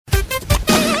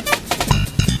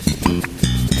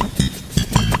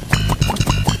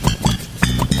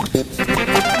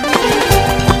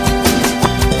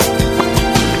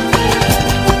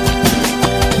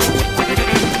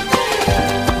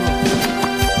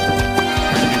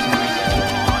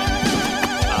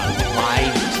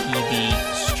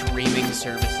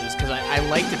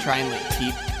try and like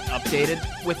keep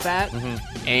updated with that.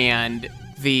 And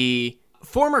the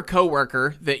former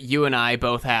coworker that you and I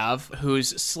both have,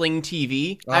 whose Sling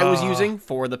TV I was using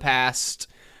for the past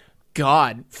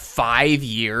 5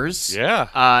 years,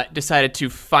 decided to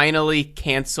finally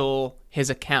cancel his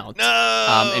account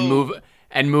and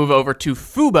move over to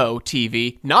Fubo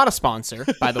TV. Not a sponsor,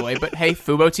 by the way, but hey,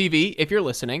 Fubo TV, if you're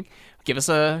listening, give us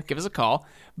a call.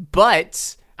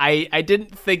 But I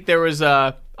didn't think there was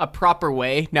a proper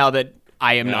way, now that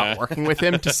I am not working with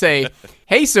him, to say,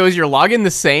 hey, so is your login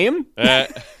the same?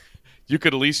 You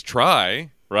could at least try,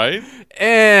 right?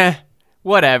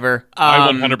 Whatever.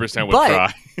 I 100% would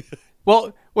try.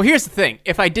 well, here's the thing.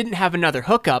 If I didn't have another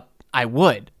hookup, I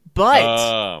would.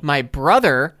 But my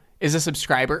brother is a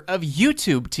subscriber of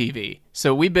YouTube TV.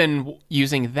 So we've been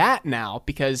using that now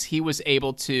because he was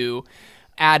able to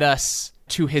add us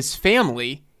to his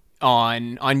family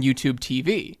on YouTube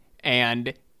TV.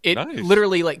 And it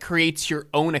literally like creates your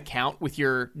own account with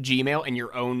your Gmail and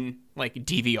your own like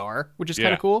DVR, which is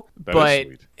kind of cool. But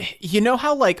you know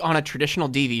how like on a traditional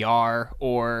DVR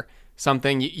or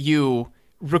something, you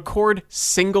record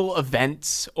single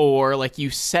events, or like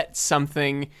you set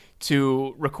something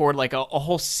to record like a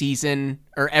whole season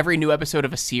or every new episode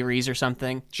of a series or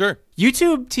something. Sure.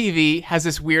 YouTube TV has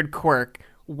this weird quirk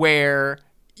where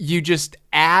you just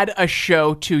add a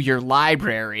show to your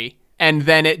library and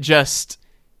then it just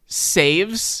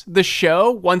saves the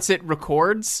show once it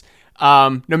records,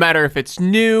 no matter if it's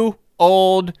new,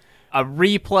 old, a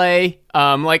replay,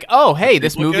 like, oh, hey,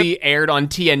 this movie aired on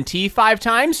TNT 5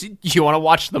 times. You want to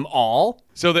watch them all?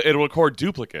 So that it'll record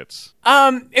duplicates.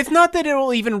 It's not that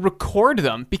it'll even record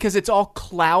them because it's all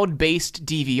cloud-based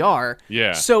DVR.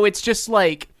 Yeah. So it's just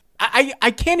like,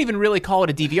 I can't even really call it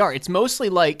a DVR. It's mostly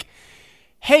like,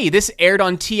 hey, this aired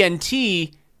on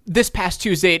TNT this past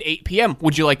Tuesday at 8 p.m.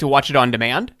 Would you like to watch it on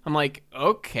demand? I'm like,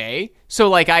 okay. So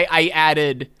like I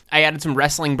added some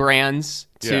wrestling brands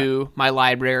to my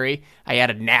library. I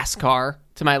added NASCAR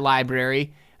to my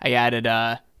library. I added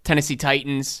Tennessee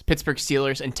Titans, Pittsburgh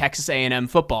Steelers, and Texas A&M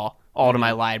football all to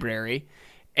my library.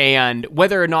 And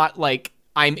whether or not like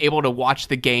I'm able to watch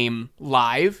the game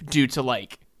live due to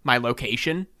like my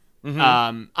location,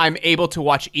 I'm able to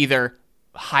watch either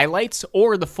highlights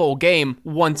or the full game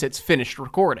once it's finished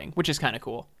recording, which is kind of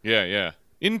cool. Yeah.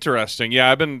 Interesting.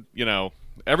 Yeah, I've been,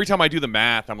 every time I do the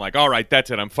math, I'm like, all right, that's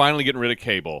it. I'm finally getting rid of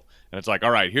cable. And it's like,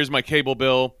 all right, here's my cable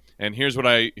bill, and here's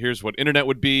what internet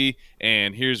would be,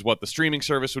 and here's what the streaming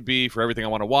service would be for everything I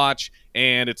want to watch,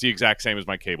 and it's the exact same as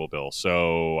my cable bill.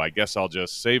 So I guess I'll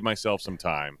just save myself some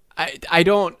time. I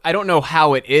don't know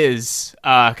how it is,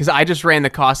 because I just ran the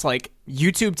cost. Like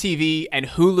YouTube TV and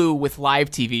Hulu with live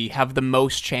TV have the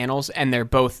most channels, and they're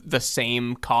both the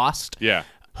same cost. Yeah.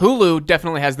 Hulu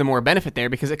definitely has the more benefit there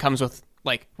because it comes with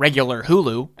like regular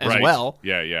Hulu as well.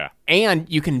 Yeah. And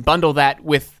you can bundle that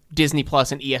with Disney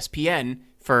Plus and ESPN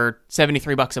for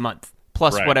 $73 a month,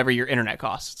 plus whatever your internet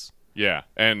costs. Yeah,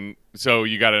 and so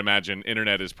you got to imagine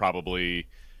internet is probably,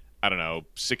 I don't know,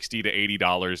 $60 to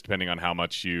 $80 depending on how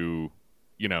much you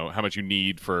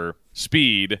need for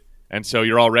speed, and so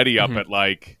you're already up at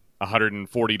like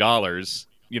 $140.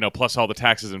 Plus all the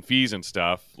taxes and fees and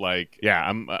stuff. Like,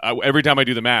 yeah, every time I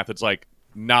do the math, it's like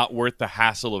not worth the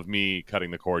hassle of me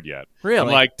cutting the cord yet. Really? I'm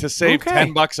like, to save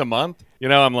 $10 a month,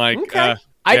 I'm like, okay.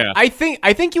 I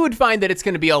think you would find that it's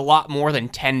going to be a lot more than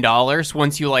 $10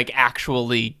 once you like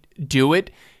actually do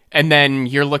it, and then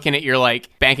you're looking at your like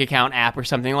bank account app or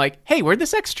something like, hey, where'd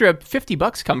this extra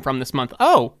 $50 come from this month?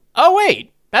 Oh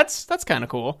wait, that's kind of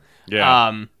cool.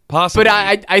 Yeah, possibly.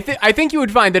 But I think you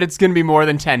would find that it's going to be more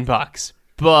than $10.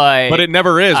 But it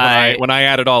never is when I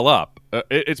add it all up.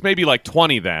 It's maybe like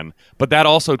 20 then, but that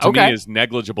also to me is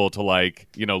negligible to like,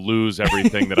 lose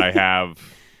everything that I have,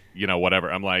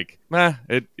 whatever. I'm like,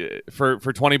 for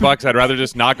 $20, I'd rather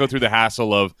just not go through the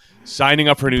hassle of signing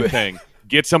up for a new thing,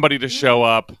 get somebody to show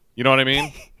up. You know what I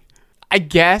mean? I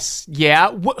guess,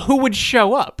 yeah. Who would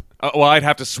show up? Well, I'd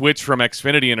have to switch from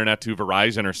Xfinity Internet to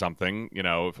Verizon or something,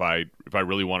 if I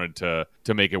really wanted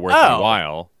to make it worth my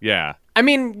while. Yeah. I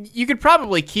mean, you could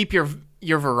probably keep your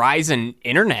Verizon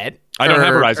Internet. I don't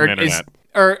have Verizon Internet.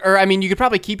 Or I mean, you could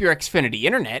probably keep your Xfinity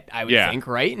Internet, I would think,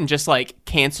 right? And just, like,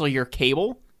 cancel your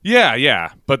cable?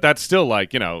 Yeah. But that's still,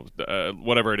 like,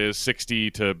 whatever it is,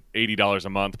 $60 to $80 a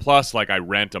month. Plus, like, I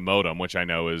rent a modem, which I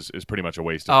know is pretty much a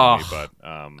waste of money.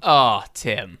 But,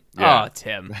 Tim. Yeah. Oh,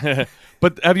 Tim.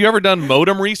 But have you ever done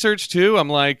modem research, too? I'm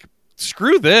like,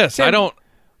 screw this. Tim, I don't...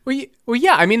 Well,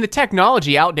 yeah. I mean, the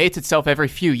technology outdates itself every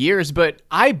few years, but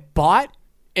I bought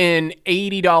an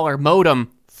 $80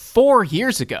 modem 4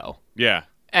 years ago. Yeah.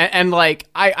 And like,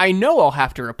 I know I'll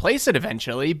have to replace it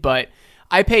eventually, but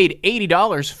I paid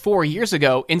 $80 4 years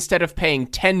ago instead of paying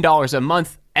 $10 a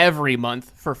month every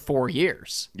month for 4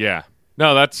 years. Yeah.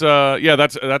 No, that's a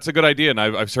good idea, and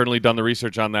I've certainly done the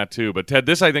research on that too. But Ted,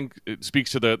 this I think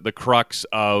speaks to the crux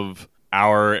of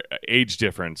our age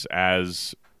difference,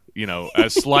 as you know,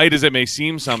 as slight as it may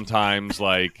seem sometimes.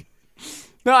 Like,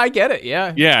 no, I get it.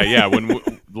 Yeah, yeah. When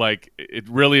like it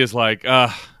really is like,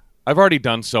 I've already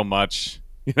done so much,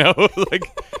 you know, like.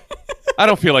 I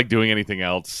don't feel like doing anything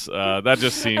else. That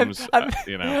just seems,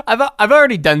 you know. I've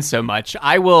already done so much.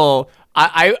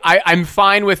 I'm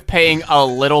fine with paying a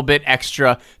little bit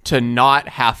extra to not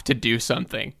have to do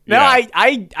something. No, Yeah.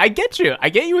 I get you. I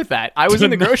get you with that. I was in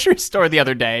the grocery store the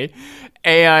other day,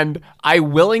 and I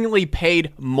willingly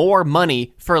paid more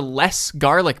money for less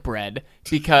garlic bread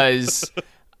because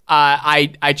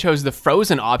I chose the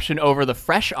frozen option over the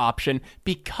fresh option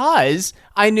because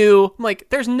I knew, like,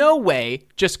 there's no way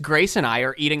just Grace and I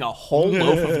are eating a whole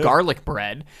loaf of garlic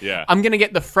bread. Yeah. I'm going to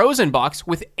get the frozen box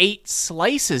with 8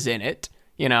 slices in it,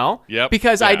 you know? Yep.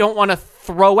 Because I don't want to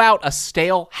throw out a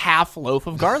stale half loaf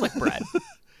of garlic bread.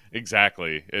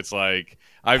 Exactly. It's like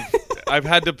I've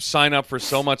had to sign up for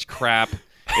so much crap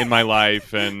in my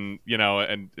life, and you know,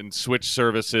 and switch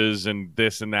services and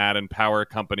this and that and power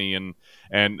company, and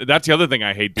that's the other thing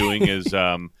I hate doing is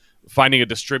finding a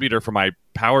distributor for my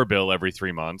power bill every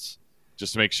 3 months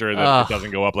just to make sure that it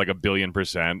doesn't go up like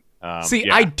 1,000,000,000%.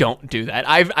 I don't do that.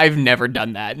 I've never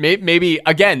done that. Maybe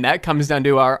again that comes down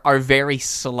to our very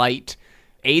slight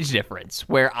age difference,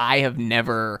 where I have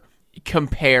never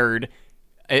compared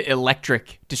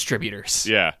electric distributors.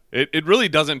 Yeah, it really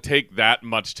doesn't take that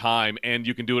much time, and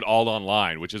you can do it all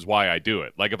online, which is why I do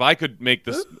it. Like, if I could make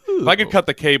this, if I could cut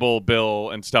the cable bill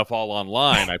and stuff all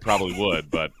online, I probably would.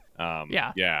 But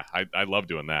yeah, I love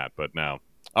doing that. But no.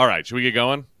 All right, should we get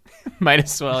going? Might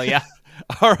as well, yeah.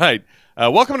 All right.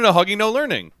 Welcome to No Hugging, No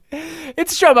Learning.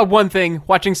 It's a show about one thing,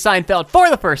 watching Seinfeld for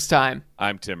the first time.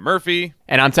 I'm Tim Murphy.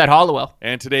 And I'm Ted Hollowell.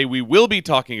 And today we will be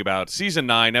talking about Season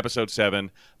 9, Episode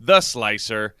 7, The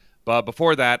Slicer. But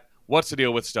before that, what's the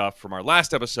deal with stuff from our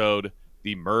last episode,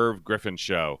 The Merv Griffin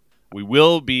Show. We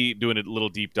will be doing a little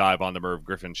deep dive on The Merv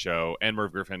Griffin Show and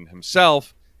Merv Griffin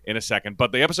himself in a second.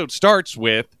 But the episode starts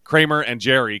with Kramer and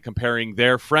Jerry comparing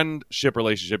their friendship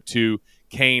relationship to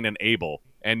Cain and Abel.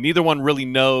 And neither one really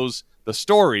knows the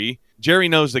story. Jerry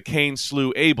knows that Cain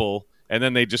slew Abel, and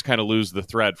then they just kind of lose the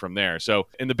thread from there. So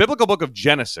in the biblical book of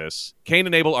Genesis, Cain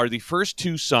and Abel are the first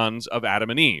 2 sons of Adam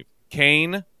and Eve.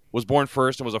 Cain was born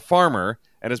first and was a farmer,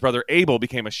 and his brother Abel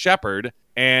became a shepherd,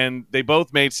 and they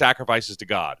both made sacrifices to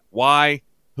God. Why?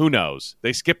 Who knows?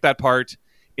 They skipped that part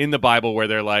in the Bible where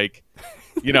they're like,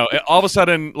 you know, all of a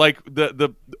sudden, like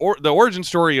the origin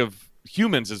story of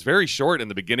humans is very short in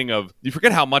the beginning of, you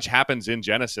forget how much happens in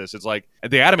Genesis. It's like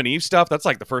the Adam and Eve stuff, that's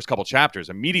like the first couple chapters.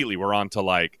 Immediately we're on to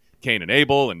like Cain and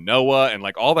Abel and Noah, and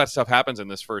like all that stuff happens in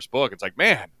this first book. It's like,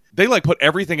 man, they like put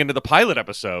everything into the pilot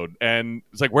episode, and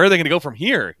it's like, where are they going to go from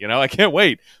here? You know, I can't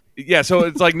wait. Yeah, so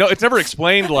it's like, no, it's never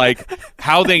explained like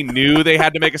how they knew they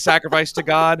had to make a sacrifice to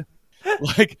God,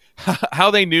 like how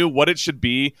they knew what it should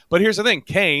be. But here's the thing,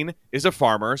 Cain is a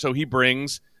farmer, so he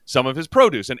brings some of his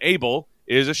produce, and Abel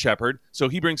is a shepherd, so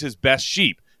he brings his best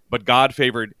sheep. But God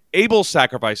favored Abel's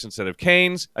sacrifice instead of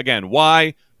Cain's. Again,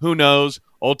 why? Who knows?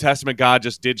 Old Testament God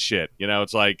just did shit. You know,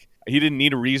 it's like he didn't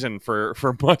need a reason for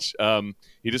much.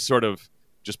 He just sort of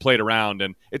just played around,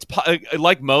 and it's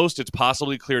like most, it's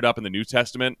possibly cleared up in the New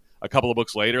Testament a couple of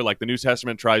books later. Like the New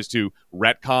Testament tries to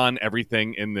retcon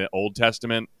everything in the Old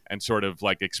Testament and sort of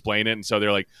like explain it. And so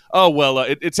they're like, oh, well,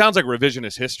 it sounds like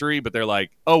revisionist history, but they're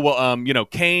like, oh, well, you know,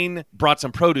 Cain brought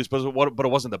some produce, but it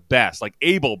wasn't the best. Like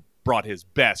Abel brought his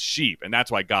best sheep, and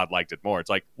that's why God liked it more. It's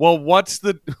like, well,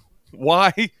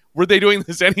 why were they doing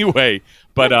this anyway?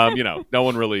 But, you know, no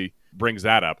one really brings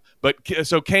that up. But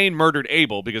so Cain murdered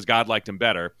Abel because God liked him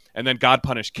better. And then God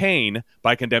punished Cain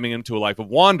by condemning him to a life of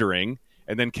wandering.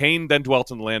 And then Cain then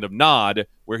dwelt in the land of Nod,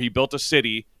 where he built a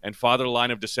city and fathered a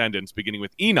line of descendants, beginning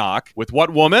with Enoch. With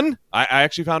what woman? I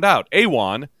actually found out.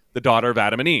 Awan, the daughter of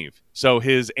Adam and Eve. So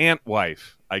his aunt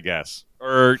wife, I guess.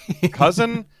 Or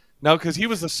cousin? No, because he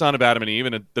was the son of Adam and Eve,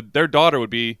 and their daughter would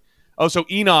be... Oh, so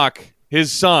Enoch,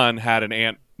 his son, had an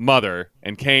aunt mother,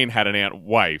 and Cain had an aunt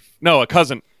wife. No, a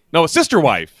cousin... No, a sister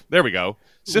wife. There we go.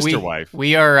 Sister wife.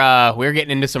 We're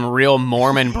getting into some real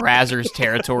Mormon Brazzers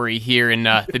territory here in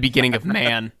the beginning of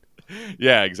man.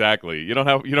 Yeah, exactly. You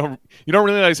don't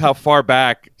realize how far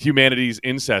back humanity's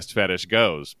incest fetish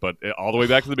goes, but all the way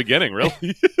back to the beginning,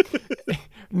 really.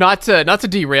 Not to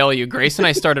derail you, Grace and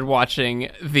I started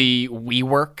watching the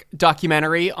WeWork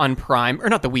documentary on Prime, or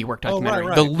not the WeWork documentary,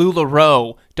 right. the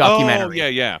LuLaRoe documentary. Oh,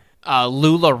 yeah.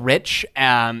 Lula Rich.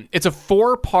 It's a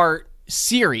 4-part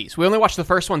series. We only watched the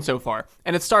first one so far,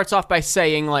 and it starts off by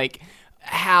saying like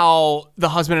how the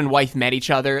husband and wife met each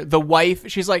other. The wife,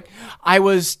 she's like, I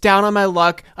was down on my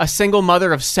luck, a single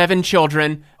mother of 7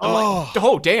 children. I'm like,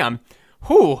 oh damn.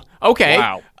 Whew. Okay.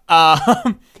 Wow.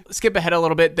 Skip ahead a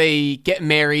little bit. They get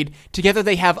married together.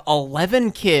 They have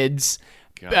 11 kids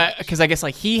because I guess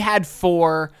like he had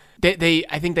 4.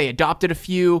 I think they adopted a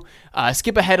few.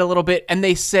 Skip ahead a little bit, and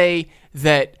they say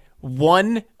that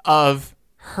one of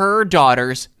her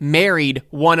daughters married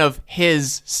one of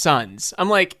his sons. I'm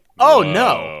like, oh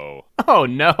no. Oh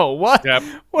no.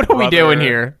 What are we doing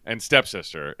here? And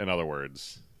stepsister, in other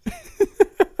words.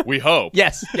 We hope.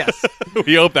 Yes.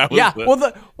 We hope that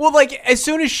was well, like as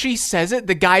soon as she says it,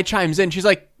 the guy chimes in. She's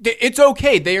like, it's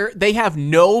okay. They have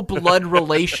no blood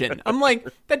relation. I'm like,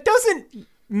 that doesn't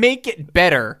make it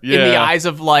better in the eyes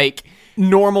of like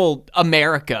normal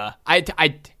America.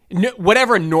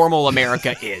 Whatever normal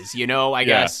America is, I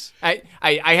guess.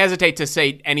 I hesitate to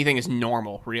say anything is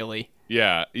normal, really.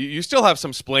 Yeah, you still have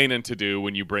some splaining to do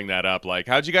when you bring that up. Like,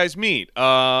 how'd you guys meet?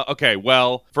 Okay,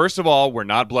 well, first of all, we're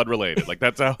not blood related. Like,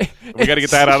 that's how we got to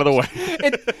get that out of the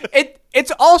way.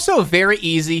 It's also very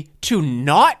easy to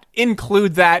not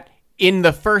include that in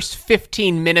the first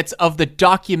 15 minutes of the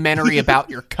documentary about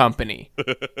your company.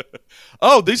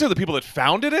 Oh, these are the people that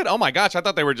founded it? Oh my gosh, I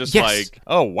thought they were just like,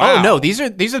 oh wow. Oh no, these are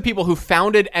the people who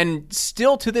founded and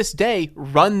still to this day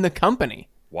run the company.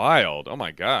 Wild. Oh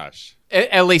my gosh.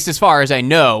 At least as far as I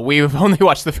know, we've only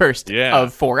watched the first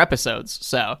of 4 episodes.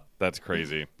 So that's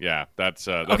crazy. Yeah, that's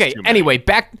okay. Anyway,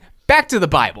 back to the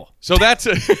Bible. So that's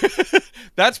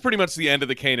that's pretty much the end of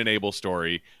the Cain and Abel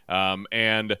story.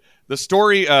 And the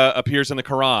story appears in the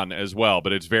Quran as well,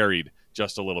 but it's varied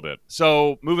just a little bit.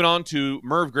 So moving on to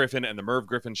Merv Griffin and the Merv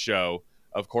Griffin Show.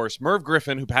 Of course, Merv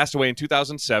Griffin, who passed away in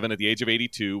 2007 at the age of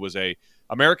 82, was a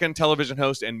American television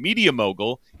host and media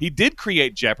mogul. He did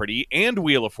create Jeopardy and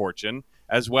Wheel of Fortune,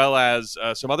 as well as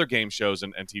some other game shows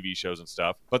and TV shows and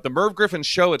stuff. But the Merv Griffin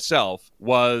Show itself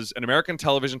was an American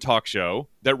television talk show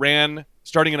that ran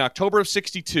starting in October of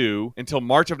 62 until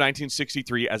March of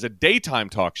 1963 as a daytime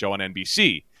talk show on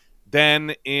NBC.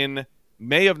 Then in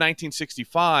May of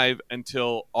 1965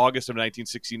 until August of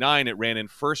 1969, it ran in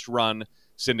first-run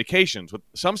syndications, with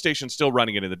some stations still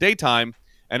running it in the daytime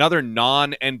and other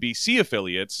non-NBC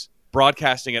affiliates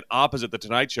broadcasting it opposite The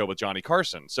Tonight Show with Johnny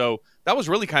Carson. So that was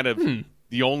really kind of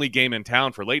the only game in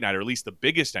town for late night, or at least the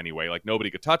biggest anyway. Like, nobody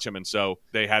could touch him. And so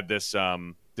they had this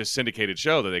this syndicated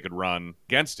show that they could run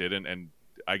against it. And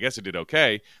I guess it did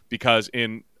okay, because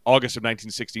in August of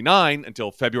 1969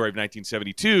 until February of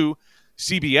 1972,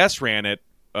 CBS ran it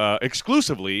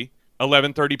exclusively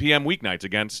 11:30 p.m. weeknights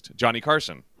against Johnny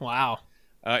Carson. Wow.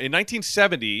 In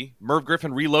 1970, Merv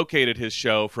Griffin relocated his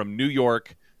show from New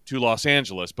York to Los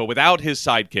Angeles, but without his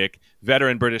sidekick,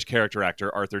 veteran British character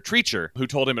actor Arthur Treacher, who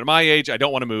told him, at my age, I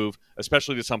don't want to move,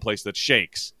 especially to someplace that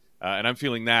shakes. And I'm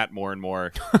feeling that more and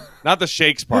more. Not the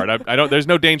shakes part. I don't. There's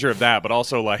no danger of that, but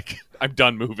also like I'm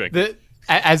done moving.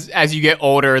 As you get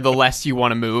older, the less you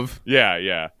want to move. Yeah.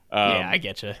 Yeah, I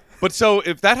get you. But so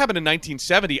if that happened in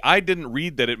 1970, I didn't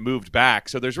read that it moved back.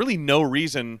 So there's really no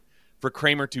reason for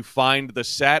Kramer to find the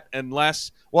set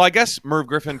unless, well, I guess Merv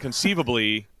Griffin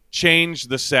conceivably changed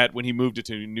the set when he moved it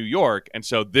to New York, and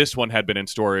so this one had been in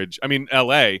storage. I mean,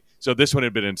 L.A., so this one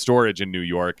had been in storage in New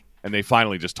York, and they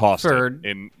finally just tossed it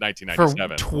in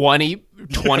 1997. For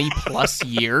 20 plus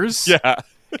years? Yeah.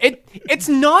 It's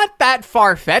not that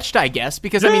far-fetched, I guess,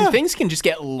 because, I mean, things can just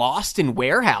get lost in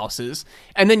warehouses,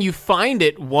 and then you find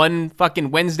it one fucking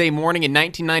Wednesday morning in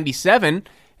 1997,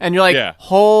 and you're like,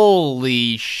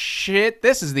 holy shit,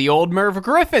 this is the old Merv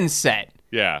Griffin set.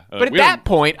 Yeah. But at that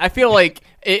point, I feel like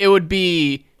it would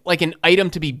be like an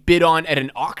item to be bid on at an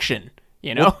auction,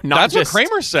 you know? Well, that's what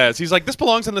Kramer says. He's like, this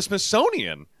belongs in the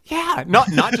Smithsonian. Yeah,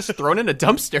 not just thrown in a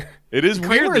dumpster. It is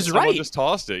Kramer weird that someone right. just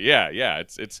tossed it. Yeah.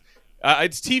 It's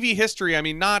TV history. I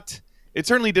mean, it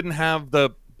certainly didn't have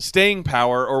the staying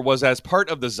power or was as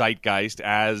part of the zeitgeist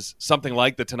as something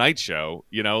like The Tonight Show,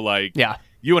 you know, like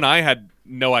you and I had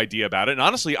no idea about it. And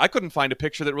honestly, I couldn't find a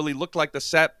picture that really looked like the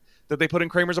set that they put in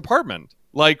Kramer's apartment.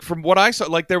 Like, from what I saw,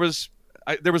 like there was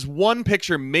one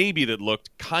picture maybe that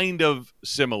looked kind of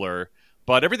similar,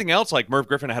 but everything else, like Merv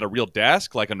Griffin had a real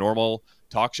desk, like a normal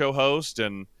talk show host.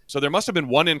 And so there must have been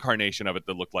one incarnation of it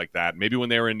that looked like that, maybe when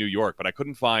they were in New York, but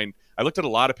I looked at a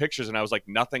lot of pictures and I was like,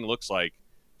 nothing looks like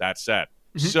that set.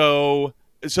 Mm-hmm.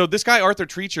 So this guy, Arthur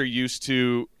Treacher, used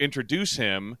to introduce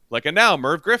him, like, and now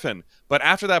Merv Griffin. But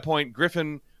after that point,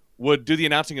 Griffin would do the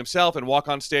announcing himself and walk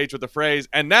on stage with the phrase,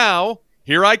 and now,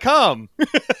 here I come.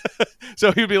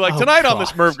 So he'd be like, tonight on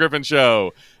this Merv Griffin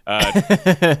show,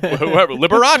 whoever,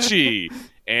 Liberace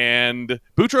and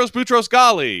Boutros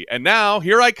Ghali, and now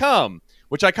here I come,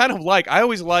 which I kind of like. I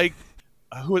always liked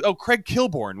Craig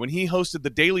Kilborn, when he hosted The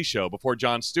Daily Show before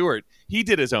Jon Stewart, he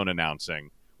did his own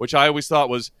announcing, which I always thought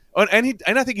was, and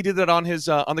I think he did that on his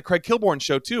on the Craig Kilborn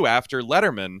show too. After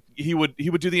Letterman, he would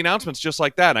do the announcements just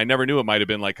like that. I never knew it might have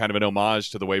been like kind of an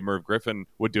homage to the way Merv Griffin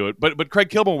would do it. But Craig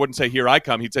Kilborn wouldn't say "Here I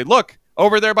come." He'd say, "Look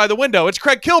over there by the window, it's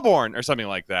Craig Kilborn," or something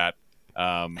like that.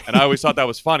 And I always thought that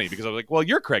was funny because I was like, "Well,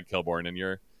 you're Craig Kilborn and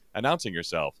you're announcing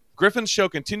yourself." Griffin's show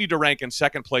continued to rank in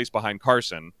second place behind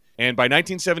Carson, and by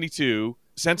 1972.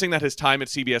 Sensing that his time at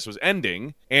CBS was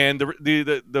ending, and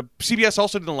the CBS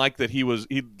also didn't like that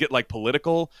he'd get like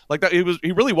political like that.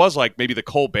 He really was like maybe the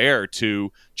Colbert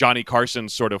to Johnny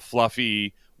Carson's sort of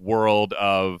fluffy world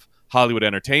of Hollywood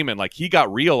entertainment. Like he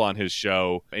got real on his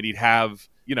show, and he'd have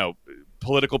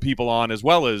political people on as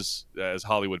well as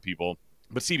Hollywood people.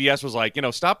 But CBS was like,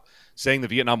 stop saying the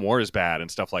Vietnam War is bad and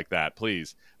stuff like that,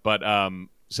 please. But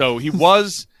so he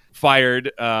was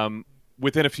fired.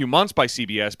 Within a few months by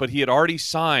CBS, but he had already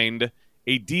signed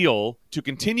a deal to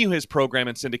continue his program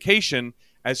in syndication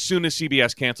as soon as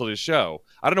CBS canceled his show.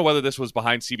 I don't know whether this was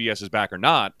behind CBS's back or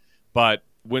not, but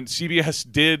when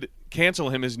CBS did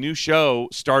cancel him, his new show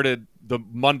started the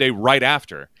Monday right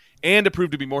after, and it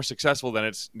proved to be more successful than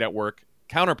its network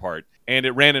counterpart. And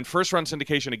it ran in first-run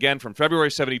syndication again from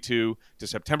February 72 to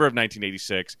September of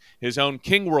 1986. His own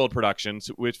King World Productions,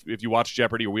 which if you watch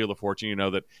Jeopardy or Wheel of Fortune, you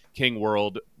know that King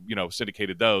World,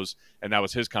 syndicated those, and that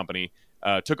was his company.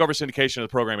 Took over syndication of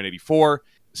the program in 84.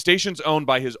 Stations owned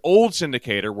by his old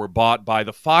syndicator were bought by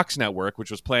the Fox network,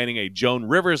 which was planning a Joan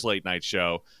Rivers late-night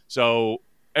show. So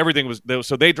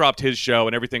they dropped his show,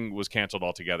 and everything was canceled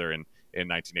altogether in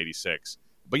 1986.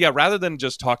 But yeah, rather than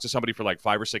just talk to somebody for like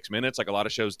 5 or 6 minutes, like a lot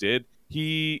of shows did,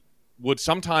 he would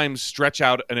sometimes stretch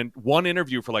out one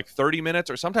interview for like 30 minutes,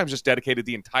 or sometimes just dedicated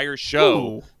the entire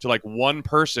show to like one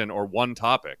person or one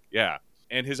topic. Yeah.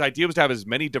 And his idea was to have as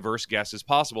many diverse guests as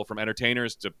possible, from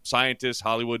entertainers to scientists,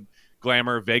 Hollywood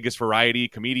glamour, Vegas variety,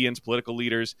 comedians, political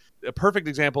leaders. A perfect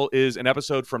example is an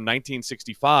episode from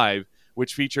 1965,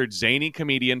 which featured zany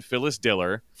comedian Phyllis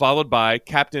Diller, followed by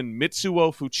Captain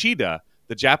Mitsuo Fuchida,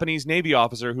 the Japanese Navy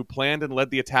officer who planned and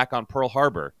led the attack on Pearl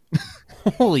Harbor.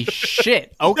 Holy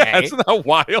shit. Okay. Yeah, isn't that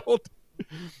wild?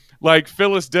 Like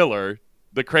Phyllis Diller,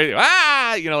 the crazy,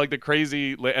 like the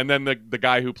crazy, and then the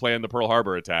guy who planned the Pearl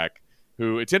Harbor attack,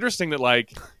 who it's interesting that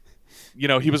like,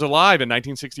 he was alive in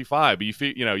 1965, but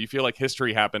you feel like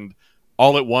history happened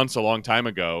all at once a long time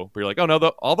ago, but you're like, oh no,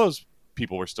 all those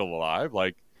people were still alive.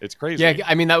 Like, it's crazy. Yeah.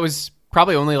 I mean, that was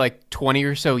probably only like 20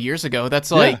 or so years ago.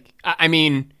 That's like, I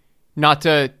mean, not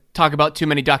to talk about too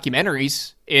many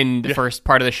documentaries in the first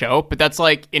part of the show, but that's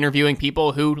like interviewing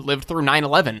people who lived through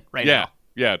 9/11 right now.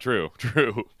 Yeah, true.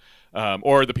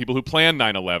 Or the people who planned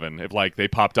 9/11, if like they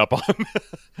popped up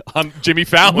on Jimmy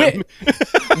Fallon.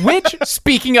 Which,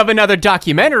 speaking of another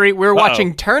documentary, we're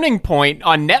watching Turning Point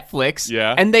on Netflix,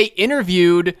 and they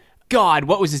interviewed, God,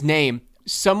 what was his name?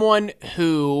 Someone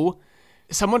from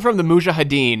the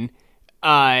Mujahideen,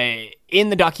 in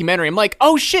the documentary. I'm like,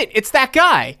 oh shit, it's that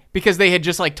guy, because they had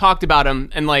just like talked about him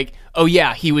and like, oh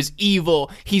yeah, he was evil.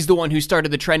 He's the one who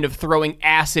started the trend of throwing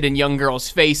acid in young girls'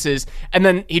 faces, and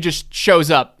then he just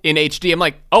shows up in HD. I'm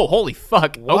like, oh, holy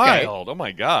fuck, okay. Wild. Oh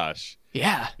my gosh.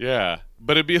 Yeah.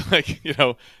 But it'd be like,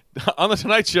 on the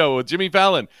Tonight Show with Jimmy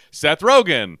Fallon, Seth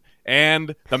Rogen,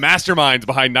 and the masterminds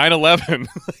behind 9/11.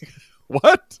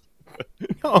 What?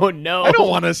 Oh no, I don't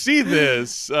want to see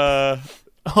this. No.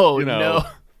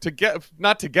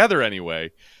 Not together anyway.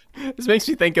 This makes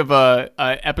me think of a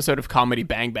episode of Comedy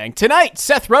Bang Bang. Tonight,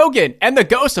 Seth Rogen and the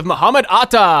ghost of Muhammad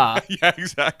Atta. Yeah,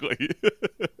 exactly.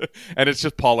 And it's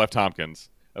just Paul F. Tompkins,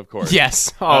 of course.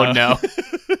 Yes. Oh, no.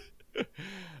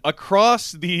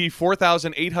 Across the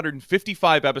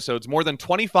 4,855 episodes, more than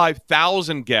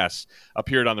 25,000 guests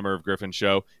appeared on The Merv Griffin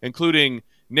Show, including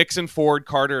Nixon, Ford,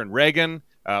 Carter, and Reagan,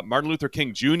 Martin Luther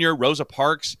King Jr., Rosa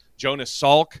Parks, Jonas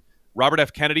Salk, Robert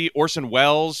F. Kennedy, Orson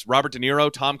Welles, Robert De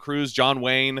Niro, Tom Cruise, John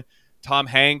Wayne, Tom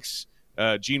Hanks,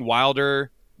 Gene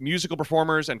Wilder, musical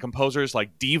performers and composers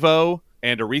like Devo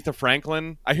and Aretha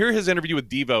Franklin. I hear his interview with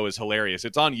Devo is hilarious.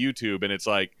 It's on YouTube, and it's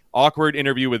like awkward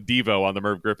interview with Devo on the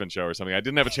Merv Griffin Show or something. I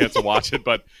didn't have a chance to watch it,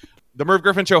 but the Merv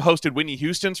Griffin Show hosted Whitney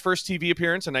Houston's first TV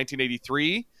appearance in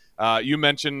 1983. You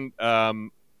mentioned, no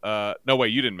way,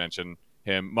 you didn't mention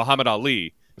him, Muhammad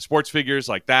Ali. Sports figures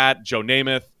like that, Joe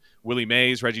Namath, Willie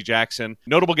Mays, Reggie Jackson.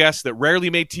 Notable guests that rarely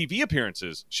made TV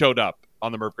appearances showed up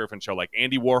on the Merv Griffin Show, like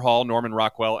Andy Warhol, Norman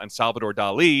Rockwell, and Salvador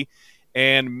Dali.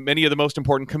 and many of the most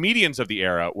important comedians of the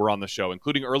era were on the show,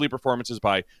 including early performances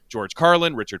by George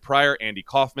Carlin, Richard Pryor, Andy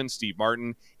Kaufman, Steve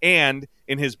Martin, and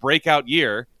in his breakout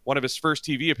year, one of his first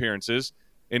TV appearances,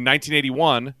 in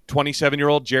 1981,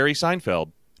 27-year-old Jerry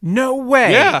Seinfeld. No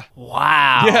way. Yeah.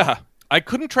 Wow. Yeah. I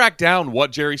couldn't track down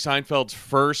what Jerry Seinfeld's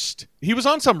first... He was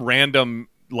on some random,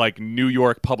 like, New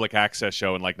York public access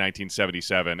show in, like,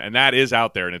 1977, and that is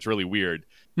out there, and it's really weird.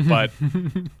 But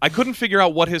I couldn't figure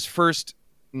out what his first,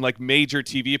 like, major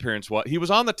TV appearance was. He was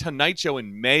on The Tonight Show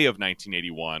in May of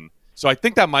 1981, so I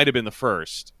think that might have been the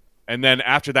first. And then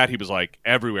after that, he was, like,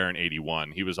 everywhere in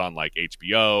 81. He was on, like,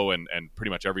 HBO, and pretty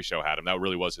much every show had him. That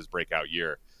really was his breakout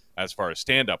year as far as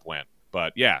stand-up went.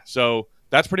 But, yeah, so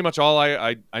that's pretty much all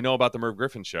I know about the Merv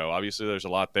Griffin Show. Obviously, there's a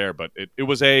lot there, but it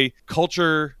was a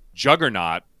culture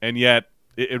juggernaut, and yet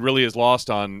it really is lost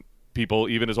on people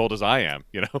even as old as I am,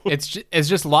 you know? It's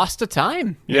just lost to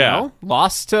time, you know?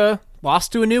 Lost to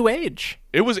a new age.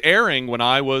 It was airing when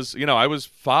I was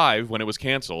 5 when it was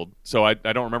canceled, so I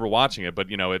don't remember watching it, but,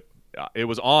 you know, it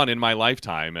was on in my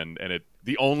lifetime, and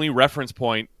the only reference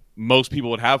point most people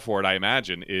would have for it, I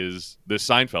imagine, is this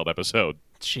Seinfeld episode.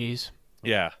 Jeez.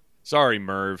 Yeah. Sorry,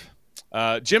 Merv.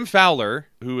 Jim Fowler,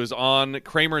 who is on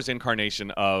Kramer's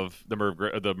incarnation of the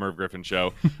Merv Griffin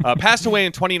Show, passed away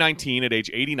in 2019 at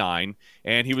age 89,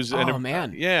 and he was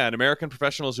an American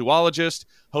professional zoologist,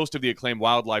 host of the acclaimed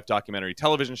wildlife documentary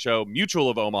television show Mutual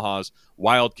of Omaha's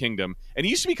Wild Kingdom, and he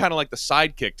used to be kind of like the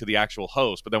sidekick to the actual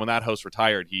host, but then when that host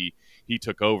retired, he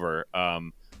took over.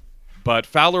 But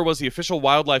Fowler was the official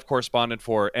wildlife correspondent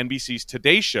for NBC's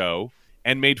Today Show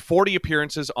and made 40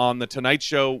 appearances on The Tonight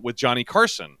Show with Johnny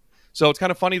Carson. So it's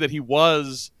kind of funny that he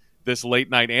was this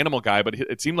late-night animal guy, but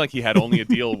it seemed like he had only a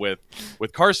deal with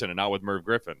Carson and not with Merv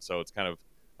Griffin. So it's kind of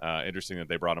interesting that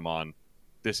they brought him on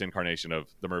this incarnation of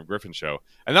the Merv Griffin Show.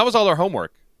 And that was all our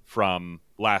homework from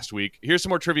last week. Here's some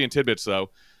more trivia and tidbits,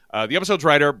 though. The episode's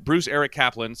writer, Bruce Eric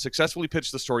Kaplan, successfully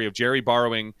pitched the story of Jerry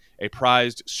borrowing a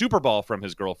prized Super Ball from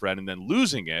his girlfriend and then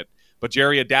losing it, but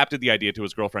Jerry adapted the idea to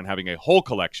his girlfriend having a whole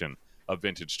collection of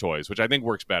vintage toys, which I think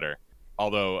works better.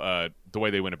 Although the way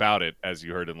they went about it, as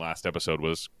you heard in the last episode,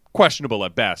 was questionable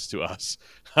at best to us.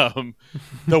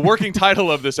 The working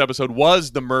title of this episode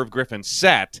was The Merv Griffin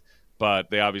Set, but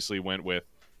they obviously went with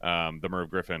The Merv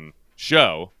Griffin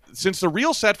Show. Since the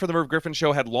real set for The Merv Griffin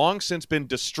Show had long since been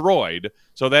destroyed,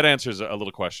 so that answers a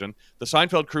little question, the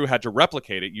Seinfeld crew had to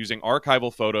replicate it using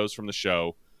archival photos from the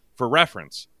show for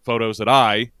reference, photos that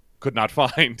I could not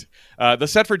find. The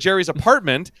set for Jerry's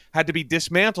apartment had to be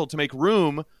dismantled to make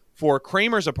room for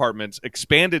Kramer's apartment's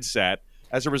expanded set.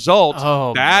 As a result,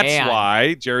 that's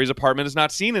why Jerry's apartment is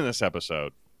not seen in this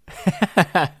episode.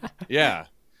 Yeah.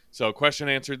 So question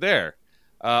answered there.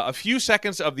 A few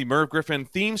seconds of the Merv Griffin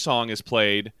theme song is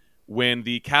played when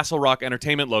the Castle Rock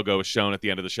Entertainment logo is shown at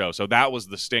the end of the show. So that was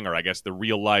the stinger, I guess, the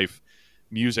real-life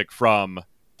music from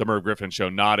the Merv Griffin Show,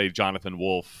 not a Jonathan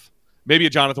Wolfe. Maybe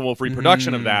a Jonathan Wolfe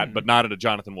reproduction of that, but not a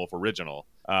Jonathan Wolfe original.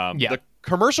 The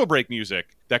commercial break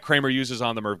music that Kramer uses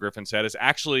on the Merv Griffin set is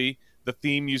actually the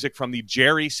theme music from the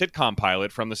Jerry sitcom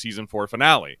pilot from the season 4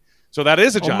 finale. So that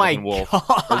is a Jonathan Wolfe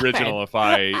original, if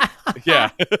I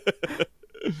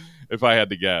had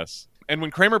to guess. And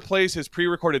when Kramer plays his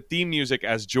pre-recorded theme music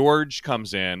as George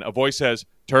comes in, a voice says,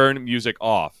 "Turn music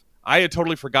off." I had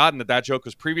totally forgotten that joke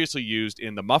was previously used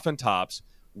in the Muffin Tops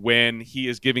when he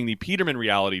is giving the Peterman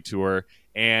reality tour,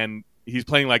 and he's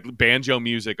playing like banjo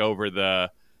music over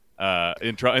the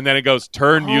intro, and then it goes,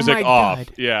 "Turn music off."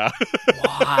 God. Yeah.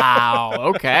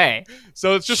 Wow. Okay.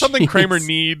 So it's just something Kramer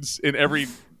needs in every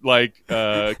like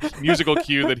musical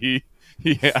cue that he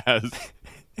has.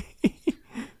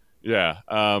 Yeah.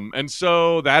 And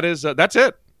so that's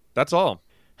it. That's all.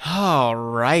 All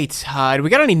right. Do we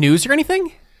got any news or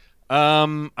anything?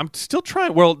 I'm still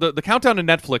trying. Well, the countdown to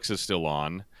Netflix is still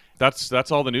on.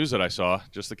 That's all the news that I saw.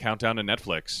 Just the countdown to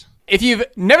Netflix. If you've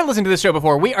never listened to this show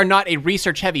before, we are not a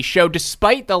research-heavy show,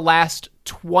 despite the last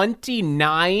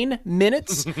 29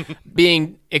 minutes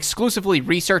being exclusively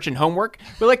research and homework.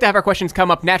 We like to have our questions come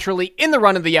up naturally in the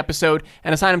run of the episode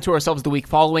and assign them to ourselves the week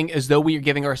following as though we are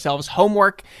giving ourselves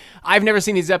homework. I've never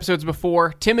seen these episodes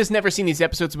before. Tim has never seen these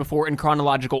episodes before in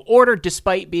chronological order,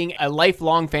 despite being a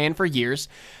lifelong fan for years.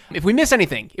 If we miss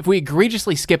anything, if we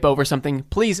egregiously skip over something,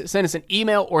 please send us an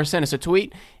email or send us a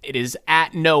tweet. It is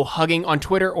at NoHugging on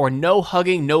Twitter or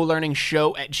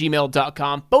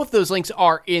nohuggingnolearningshow@gmail.com. Both those links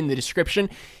are in the description.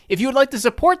 If you would like to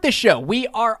support this show, we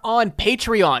are on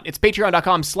Patreon. It's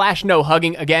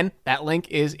patreon.com/nohugging. Again, that link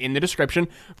is in the description.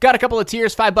 We've got a couple of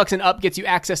tiers. $5 and up gets you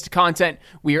access to content.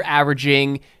 We are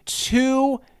averaging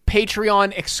 2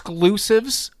 Patreon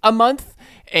exclusives a month.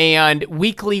 And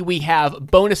weekly, we have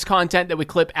bonus content that we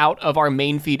clip out of our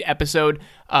main feed episode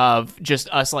of just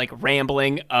us like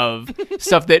rambling of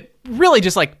stuff that really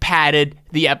just like padded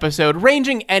the episode,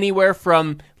 ranging anywhere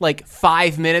from like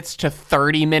 5 minutes to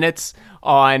 30 minutes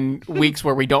on weeks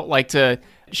where we don't like to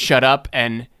shut up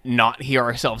and not hear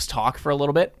ourselves talk for a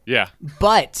little bit. Yeah.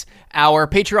 But our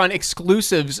Patreon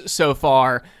exclusives so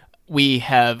far, we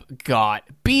have got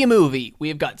B-Movie, we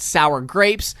have got Sour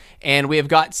Grapes, and we have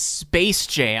got Space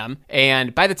Jam.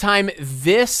 And by the time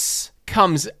this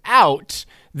comes out,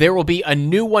 there will be a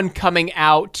new one coming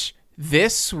out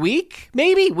this week,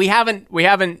 maybe? We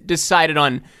haven't decided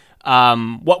on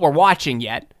what we're watching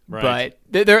yet, right.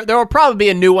 But there will probably be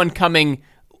a new one coming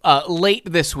late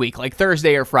this week, like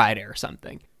Thursday or Friday or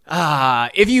something.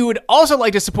 If you would also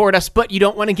like to support us, but you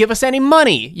don't want to give us any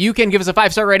money, you can give us a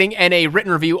 5-star rating and a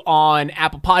written review on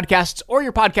Apple Podcasts or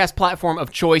your podcast platform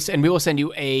of choice, and we will send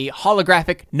you a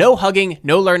holographic, no hugging,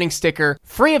 no learning sticker,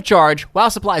 free of charge while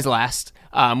supplies last.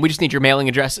 We just need your mailing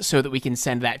address so that we can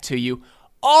send that to you.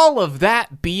 All of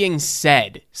that being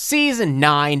said, Season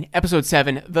 9, Episode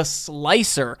 7, The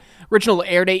Slicer. Original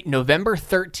air date November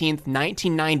 13th,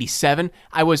 1997.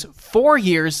 I was 4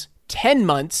 years, 10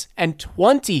 months, and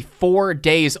 24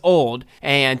 days old.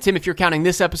 And Tim, if you're counting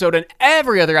this episode and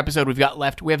every other episode we've got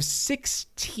left, we have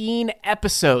 16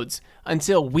 episodes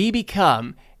until we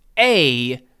become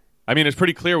a... I mean, it's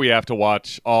pretty clear we have to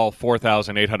watch all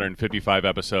 4,855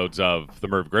 episodes of The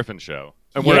Merv Griffin Show.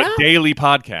 And we're a daily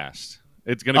podcast.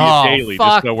 It's going to be a daily,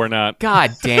 just so we're not...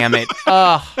 God damn it.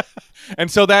 Ugh. And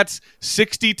so that's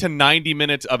 60 to 90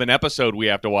 minutes of an episode we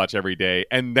have to watch every day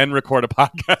and then record a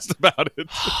podcast about it.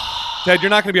 Ted, you're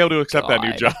not going to be able to accept that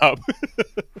new job.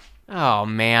 Oh,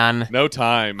 man. No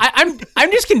time.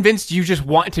 I'm just convinced you just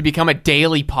want to become a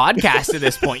daily podcast at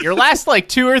this point. Your last, like,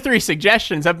 2 or 3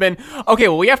 suggestions have been, okay,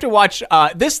 well, we have to watch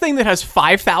this thing that has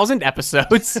 5,000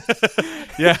 episodes.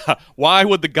 Yeah. Why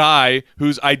would the guy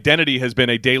whose identity has been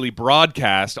a daily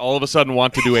broadcast all of a sudden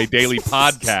want to do a daily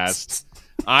podcast?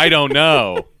 I don't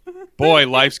know. Boy,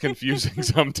 life's confusing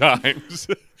sometimes.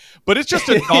 But it's just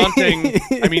a daunting...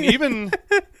 I mean, even...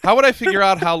 How would I figure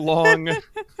out how long...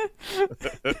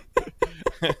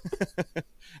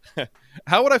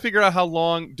 How would I figure out how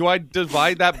long... Do I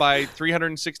divide that by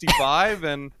 365?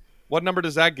 And what number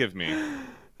does that give me?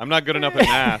 I'm not good enough at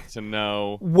math to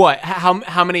know... What?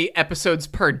 How many episodes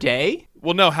per day?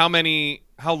 Well, no. How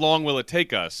long will it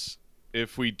take us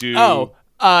if we do...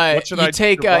 What should I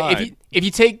take? If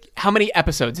you take, how many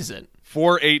episodes is it?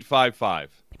 4,855.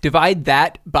 Divide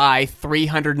that by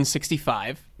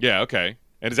 365. Yeah. Okay.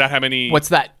 And is that how many? What's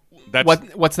that?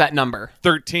 What's that number?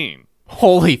 13.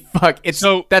 Holy fuck!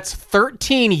 That's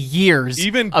 13 years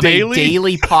even of daily? A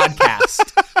daily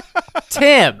podcast.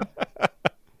 Tim,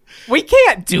 we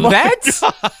can't do that.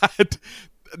 God.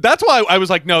 That's why I was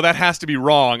like, no, that has to be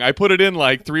wrong. I put it in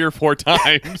like 3 or 4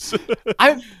 times.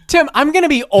 Tim, I'm going to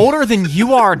be older than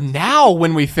you are now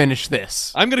when we finish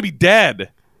this. I'm going to be dead,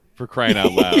 for crying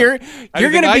out loud. You're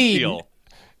going to be...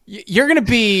 You're going to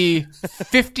be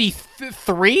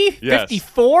 53? Yes.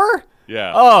 54?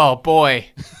 Yeah. Oh, boy.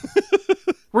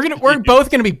 We're both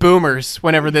going to be boomers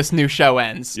whenever this new show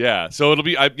ends. Yeah, so it'll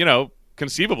be,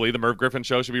 conceivably, the Merv Griffin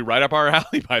Show should be right up our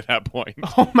alley by that point.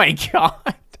 Oh, my God.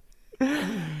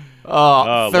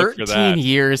 13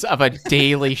 years of a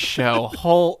daily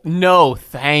show. No,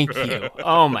 thank you.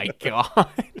 Oh my God.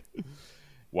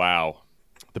 Wow.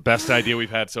 The best idea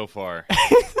we've had so far.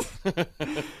 Oh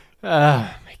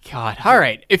my God. All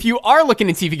right. If you are looking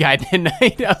at TV Guide the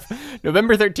night of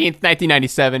November 13th,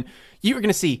 1997, you are going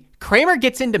to see Kramer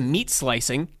gets into meat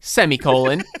slicing,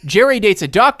 semicolon, Jerry dates a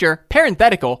doctor,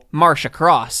 parenthetical, Marcia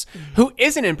Cross, who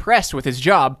isn't impressed with his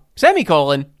job,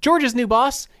 semicolon, George's new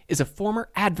boss is a former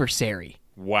adversary.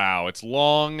 Wow, it's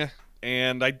long,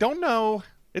 and I don't know.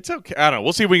 It's okay. I don't know.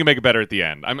 We'll see if we can make it better at the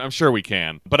end. I'm sure we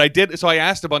can. But I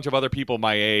asked a bunch of other people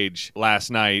my age last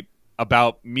night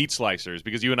about meat slicers,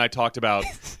 because you and I talked about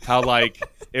how, like,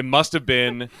 it must have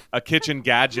been a kitchen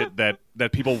gadget that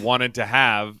people wanted to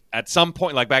have at some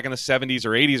point, like back in the 70s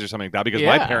or 80s or something like that, because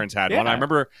my parents had one. I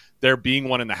remember there being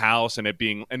one in the house and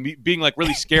being like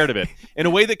really scared of it in a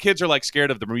way that kids are like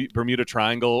scared of the Bermuda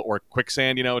Triangle or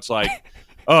quicksand. You know, it's like,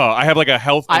 oh, I have like a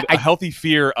healthy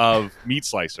fear of meat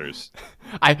slicers.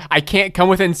 I can't come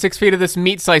within 6 feet of this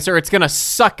meat slicer. It's going to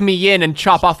suck me in and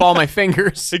chop off all my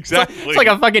fingers. Exactly. It's like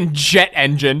a fucking jet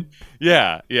engine.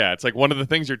 Yeah. It's like one of the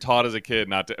things you're taught as a kid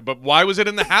not to. But why was it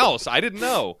in the house? I didn't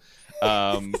know.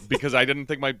 because I didn't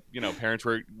think my parents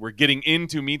were getting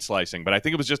into meat slicing, but I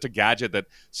think it was just a gadget that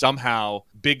somehow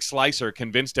Big Slicer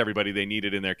convinced everybody they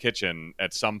needed in their kitchen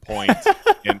at some point.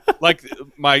 And like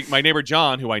my neighbor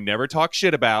John, who I never talk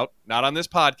shit about, not on this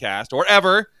podcast or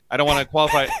ever. I don't want to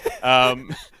qualify.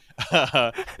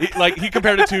 He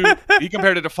compared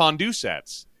it to fondue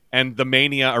sets and the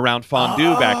mania around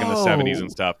fondue back in the 70s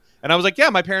and stuff. And I was like, yeah,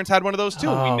 my parents had one of those too.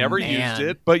 We never used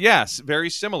it, but yes,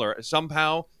 very similar.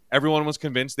 Somehow everyone was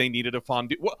convinced they needed a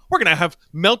fondue. We're going to have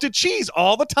melted cheese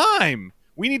all the time.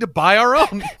 We need to buy our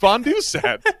own fondue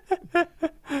set.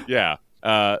 Yeah.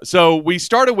 So we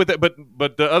started with it, but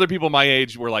the other people my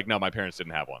age were like, no, my parents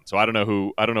didn't have one. So I don't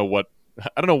know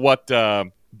what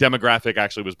demographic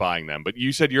actually was buying them. But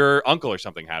you said your uncle or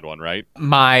something had one, right?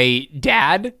 My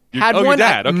dad had one. Your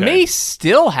dad, okay. May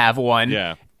still have one.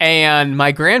 Yeah. And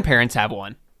my grandparents have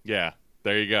one. Yeah.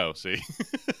 There you go. See?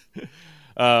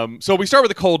 So we start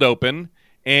with a cold open.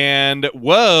 And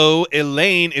whoa,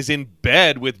 Elaine is in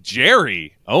bed with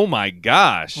Jerry. Oh my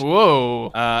gosh.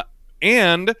 Whoa.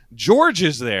 And George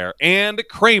is there, and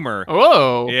Kramer.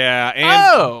 Whoa.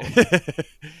 Yeah. And,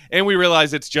 and we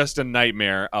realize it's just a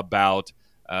nightmare about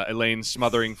Elaine's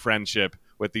smothering friendship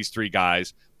with these three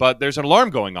guys. But there's an alarm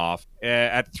going off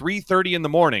at 3:30 in the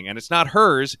morning, and it's not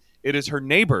hers. It is her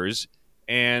neighbor's.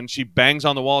 And she bangs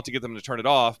on the wall to get them to turn it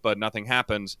off, but nothing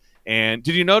happens. And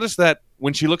did you notice that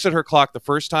when she looks at her clock the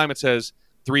first time, it says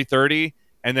 3:30,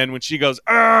 and then when she goes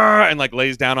and like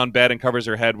lays down on bed and covers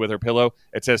her head with her pillow,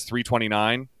 it says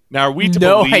 3:29. Now, are we to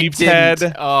believe, Ted,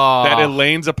 that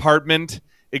Elaine's apartment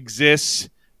exists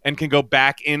and can go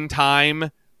back in time,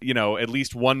 at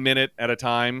least 1 minute at a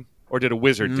time, or did a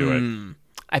wizard do it?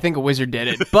 I think a wizard did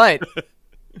it, but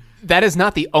that is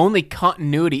not the only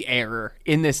continuity error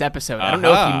in this episode. I don't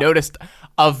know if you noticed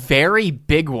a very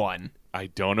big one. I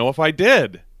don't know if I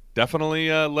did. Definitely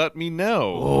let me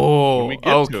know when we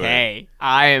get to it.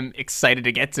 I am excited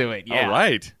to get to it. Yeah. All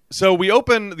right. So we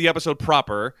open the episode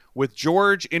proper with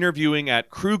George interviewing at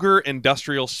Kruger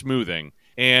Industrial Smoothing.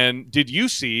 And did you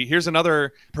see, here's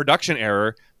another production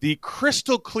error, the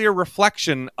crystal clear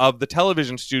reflection of the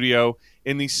television studio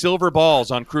in the silver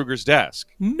balls on Kruger's desk?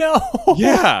 No.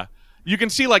 Yeah. You can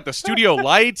see like the studio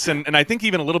lights and I think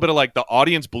even a little bit of like the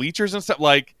audience bleachers and stuff.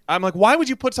 Like, I'm like, why would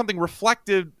you put something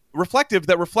reflective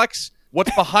that reflects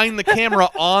what's behind the camera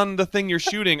on the thing you're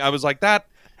shooting? I was like, that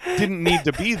didn't need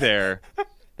to be there.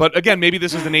 But again, maybe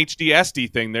this is an HD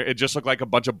SD thing. It just looked like a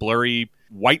bunch of blurry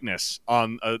whiteness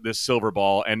on this silver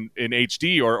ball, and in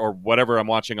HD or whatever I'm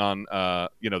watching on,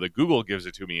 the Google gives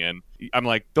it to me in. I'm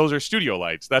like, those are studio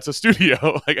lights. That's a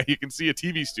studio. Like you can see a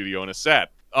TV studio and a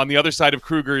set. On the other side of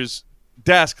Kruger's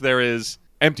desk, there is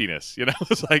emptiness.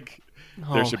 It's like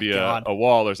there should be a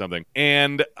wall or something.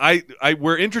 And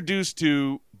we're introduced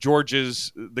to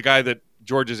the guy that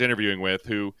George is interviewing with,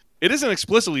 who. It isn't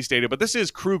explicitly stated, but this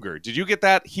is Kruger. Did you get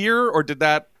that here, or did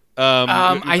that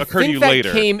occur to you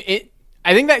later?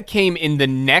 I think that came in the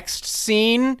next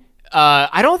scene.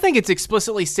 I don't think it's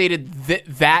explicitly stated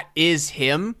that is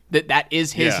him, that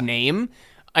is his name,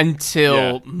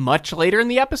 until much later in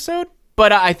the episode.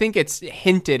 But I think it's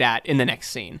hinted at in the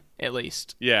next scene, at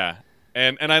least. Yeah,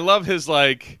 and I love his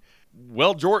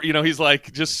George. He's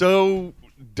like just so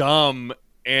dumb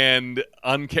and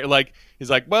he's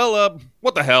like, well,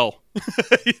 what the hell?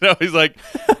 He's like,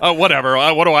 whatever.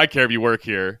 What do I care if you work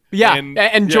here? Yeah.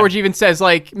 And George even says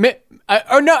like, no,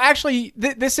 actually,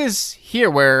 this is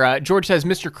here where George says,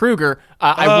 Mr. Kruger,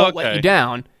 I won't let you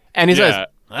down. And he says,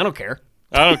 I don't care.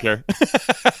 I don't care.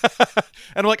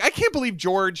 And I'm like, I can't believe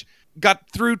George got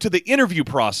through to the interview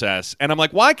process. And I'm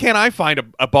like, why can't I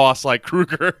find a boss like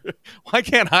Kruger? Why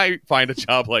can't I find a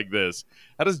job like this?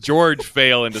 How does George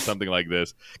fail into something like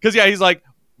this? Because, he's like,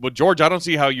 well, George, I don't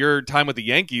see how your time with the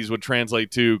Yankees would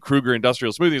translate to Kruger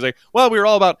Industrial Smoothing. He's like, well, we were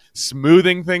all about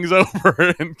smoothing things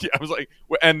over. And I was like,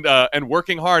 and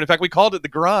working hard. In fact, we called it the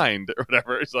grind or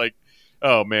whatever. It's like,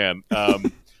 oh, man.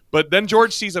 But then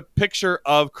George sees a picture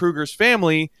of Kruger's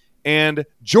family, and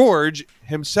George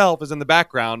himself is in the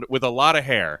background with a lot of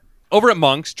hair. Over at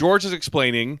Monk's, George is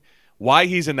explaining why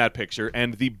he's in that picture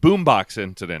and the boombox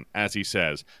incident, as he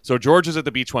says. So George is at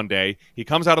the beach one day. He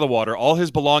comes out of the water. All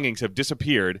his belongings have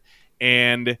disappeared,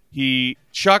 and he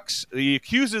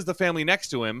accuses the family next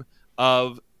to him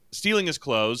of stealing his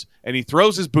clothes, and he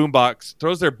throws their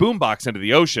boombox into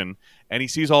the ocean, and he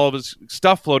sees all of his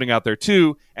stuff floating out there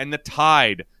too, and the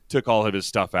tide took all of his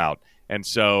stuff out. And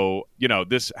so,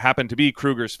 this happened to be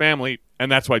Kruger's family,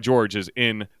 and that's why George is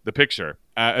in the picture.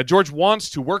 George wants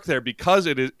to work there because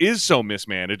it is so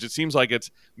mismanaged. It seems like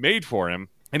it's made for him.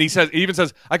 And he even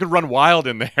says, I could run wild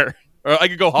in there, or I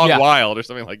could go hog wild or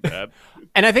something like that.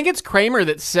 And I think it's Kramer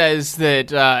that says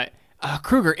that,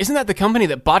 Kruger, isn't that the company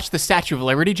that botched the Statue of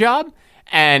Liberty job?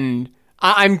 And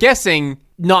I'm guessing,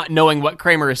 not knowing what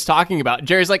Kramer is talking about,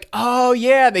 Jerry's like, oh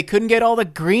yeah, they couldn't get all the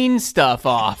green stuff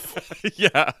off.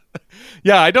 Yeah.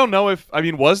 I don't know if, I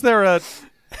mean, was there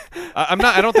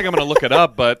I don't think I'm going to look it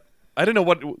up, but I didn't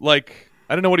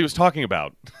know what he was talking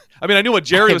about. I mean, I knew what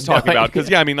Jerry was talking about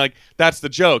because, I mean, like, that's the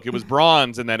joke. It was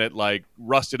bronze and then it, like,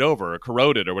 rusted over or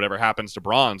corroded or whatever happens to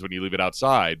bronze when you leave it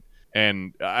outside.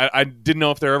 And I didn't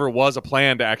know if there ever was a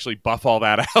plan to actually buff all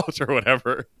that out or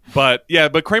whatever. But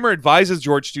Kramer advises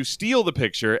George to steal the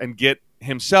picture and get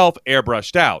himself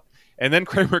airbrushed out. And then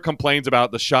Kramer complains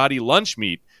about the shoddy lunch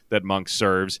meat that Monk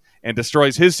serves and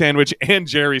destroys his sandwich and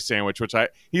Jerry's sandwich, which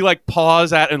he like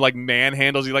paws at and like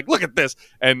manhandles. He's like, look at this.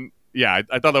 And yeah,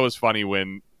 I thought that was funny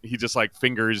when he just like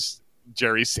fingers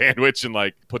Jerry's sandwich and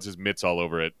like puts his mitts all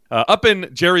over it. Up in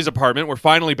Jerry's apartment, we're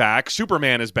finally back.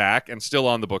 Superman is back and still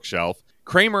on the bookshelf.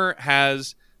 Kramer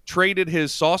has traded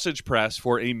his sausage press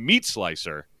for a meat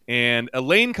slicer, and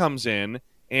Elaine comes in,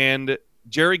 and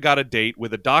Jerry got a date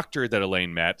with a doctor that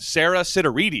Elaine met, Sarah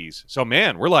Sidorides. So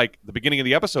man, we're like the beginning of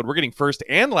the episode, we're getting first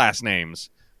and last names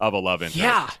of a love interest.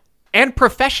 Yeah, and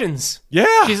professions.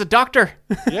 Yeah, she's a doctor.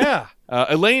 Yeah.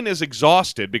 Elaine is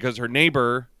exhausted because her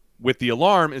neighbor with the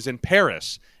alarm is in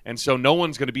Paris, and so no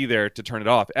one's going to be there to turn it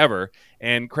off ever.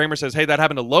 And Kramer says, hey, that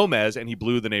happened to Lomez, and he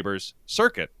blew the neighbor's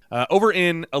circuit. Over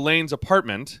in Elaine's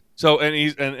apartment,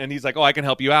 and he's like, oh, I can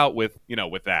help you out with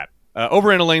that.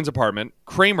 Over in Elaine's apartment,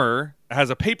 Kramer has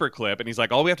a paper clip, and he's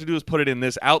like, all we have to do is put it in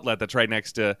this outlet that's right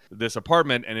next to this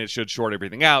apartment, and it should short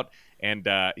everything out. And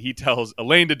he tells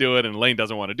Elaine to do it, and Elaine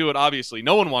doesn't want to do it. Obviously,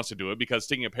 no one wants to do it because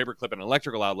sticking a paperclip in an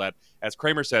electrical outlet, as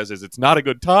Kramer says, it's not a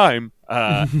good time.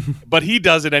 But he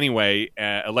does it anyway,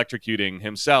 electrocuting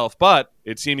himself. But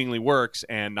it seemingly works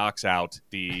and knocks out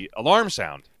the alarm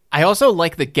sound. I also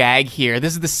like the gag here.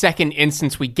 This is the second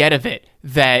instance we get of it,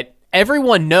 that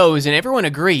everyone knows and everyone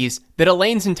agrees that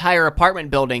Elaine's entire apartment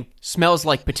building smells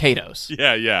like potatoes.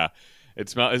 Yeah.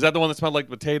 Is that the one that smelled like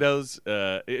potatoes?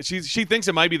 She thinks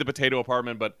it might be the potato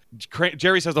apartment, but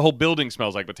Jerry says the whole building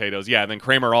smells like potatoes. Yeah, and then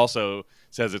Kramer also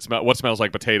says what smells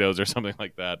like potatoes or something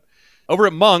like that. Over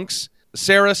at Monk's,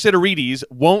 Sarah Sidorides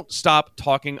won't stop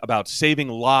talking about saving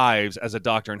lives as a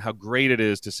doctor and how great it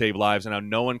is to save lives and how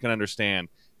no one can understand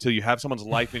till you have someone's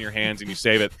life in your hands and you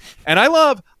save it. And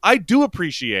I do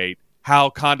appreciate how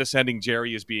condescending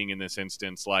Jerry is being in this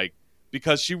instance, like,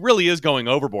 because she really is going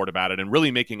overboard about it and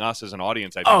really making us as an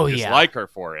audience, I think, dislike her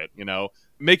for it,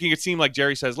 making it seem like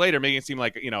Jerry says later, making it seem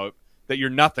like, that you're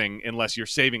nothing unless you're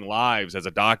saving lives as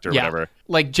a doctor or whatever.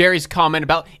 Like Jerry's comment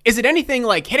about, is it anything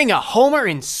like hitting a homer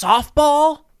in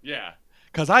softball? Yeah,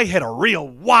 because I hit a real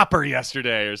whopper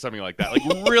yesterday or something like that.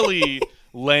 Like really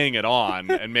laying it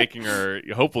on and making her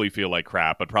hopefully feel like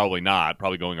crap, but probably not,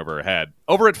 probably going over her head.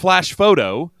 Over at Flash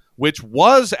Photo, which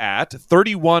was at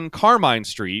 31 Carmine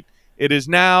Street, it is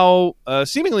now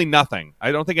seemingly nothing.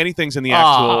 I don't think anything's in the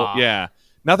actual... Yeah,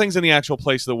 nothing's in the actual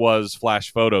place that was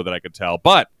Flash Photo that I could tell.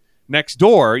 But next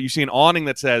door, you see an awning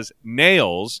that says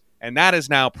Nails, and that is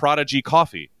now Prodigy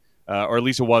Coffee. Or at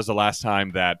least it was the last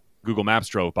time that Google Maps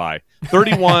drove by.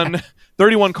 31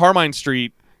 Carmine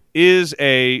Street is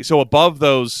so above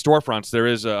those storefronts, there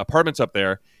is apartments up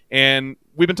there. And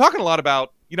we've been talking a lot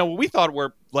about, what we thought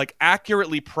were like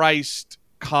accurately priced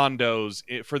condos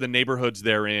for the neighborhoods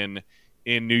they're in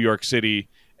New York City.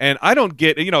 And I don't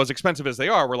get, as expensive as they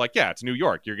are, we're like, yeah, it's New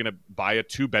York. You're going to buy a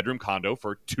 2-bedroom condo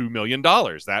for $2 million.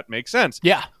 That makes sense.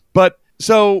 Yeah. But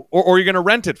so, or you're going to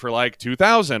rent it for like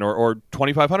 $2,000 or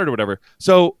 $2,500 or whatever.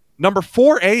 So number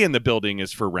 4A in the building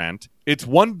is for rent. It's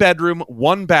 1 bedroom,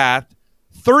 1 bath,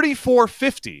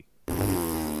 $3,450.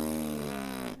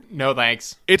 No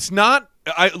thanks. It's not,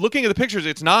 looking at the pictures,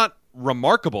 it's not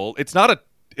remarkable. It's not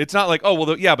like, oh,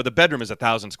 well, but the bedroom is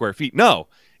 1,000 square feet. No,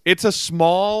 it's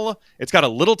it's got a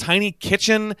little tiny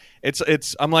kitchen.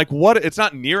 I'm like, what? It's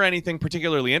not near anything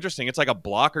particularly interesting. It's like a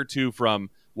block or two from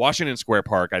Washington Square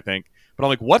Park, I think. But I'm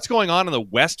like, what's going on in the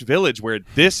West Village where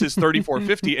this is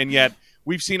 $3,450, and yet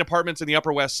we've seen apartments in the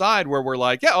Upper West Side where we're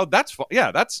like,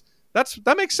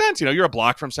 that makes sense. You're a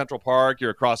block from Central Park, you're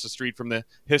across the street from the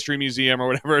History Museum or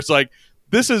whatever. It's like,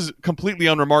 this is completely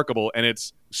unremarkable, and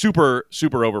it's super,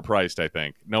 super overpriced, I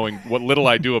think. Knowing what little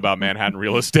I do about Manhattan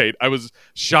real estate, I was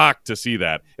shocked to see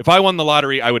that. If I won the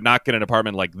lottery, I would not get an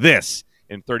apartment like this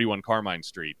in 31 Carmine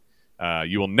Street.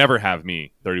 You will never have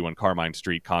me, 31 Carmine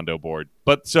Street condo board.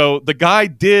 But so the guy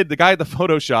at the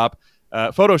Photoshop,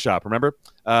 remember?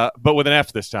 But with an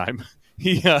F this time.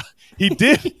 He did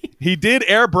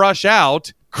airbrush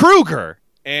out Kruger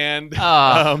and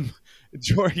the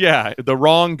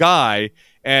wrong guy,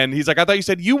 And he's like, I thought you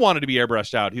said you wanted to be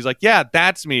airbrushed out. He's like, yeah,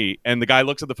 that's me. And the guy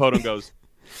looks at the photo and goes,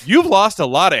 you've lost a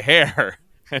lot of hair.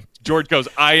 And George goes,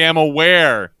 I am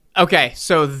aware. Okay,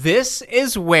 so this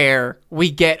is where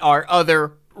we get our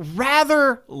other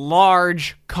rather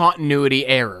large continuity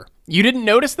error. You didn't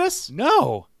notice this?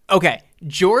 No. Okay,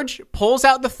 George pulls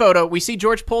out the photo. We see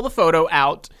George pull the photo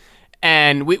out,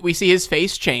 and we see his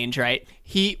face change, right?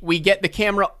 We get the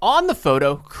camera on the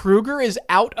photo. Kruger is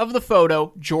out of the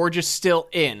photo. George is still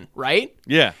in, right?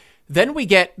 Yeah. Then we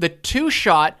get the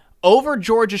two-shot over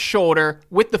George's shoulder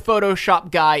with the Photoshop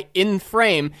guy in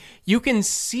frame. You can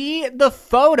see the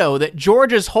photo that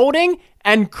George is holding,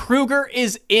 and Kruger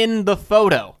is in the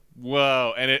photo.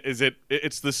 Whoa. And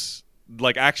it's this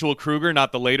like actual Kruger,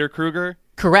 not the later Kruger?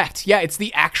 Correct. Yeah, it's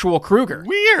the actual Kruger.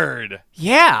 Weird.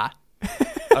 Yeah.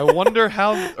 I wonder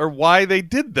how or why they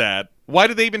did that. Why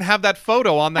did they even have that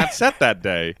photo on that set that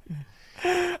day?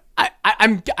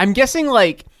 I'm guessing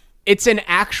like it's an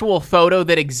actual photo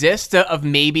that exists of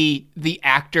maybe the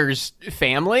actor's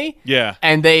family. Yeah.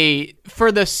 And they,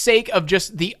 for the sake of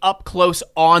just the up close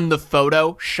on the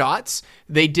photo shots,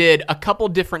 they did a couple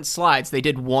different slides. They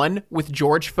did one with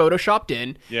George photoshopped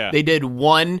in. Yeah. They did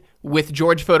one with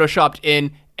George photoshopped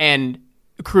in and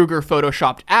Kruger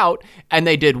photoshopped out, and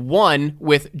they did one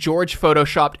with George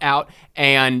photoshopped out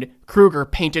and Kruger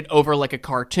painted over like a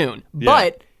cartoon. Yeah.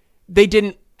 But they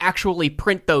didn't actually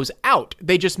print those out.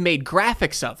 They just made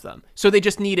graphics of them. So they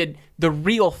just needed the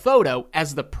real photo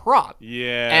as the prop.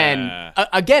 Yeah. And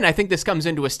again, I think this comes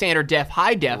into a standard def,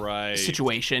 high def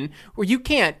situation where you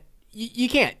can't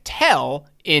tell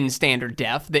in standard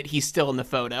def that he's still in the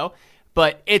photo,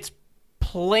 but it's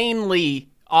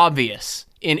plainly obvious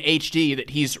in HD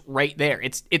that he's right there.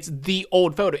 It's the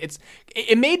old photo.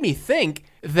 It made me think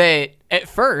that at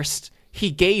first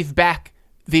he gave back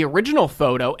the original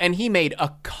photo and he made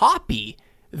a copy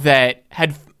that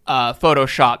had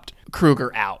photoshopped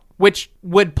Kruger out, which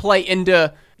would play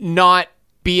into not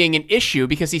being an issue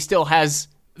because he still has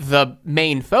the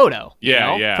main photo,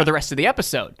 for the rest of the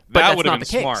episode. But that would have been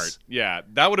smart. Yeah,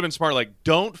 that would have been smart. Like,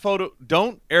 don't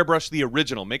airbrush the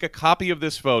original. Make a copy of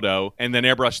this photo and then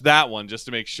airbrush that one just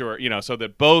to make sure, so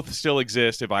that both still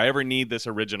exist. If I ever need this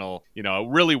original, it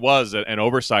really was an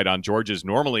oversight on George's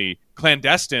normally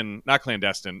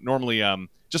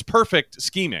just perfect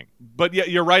scheming. But yeah,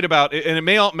 you're right about it. And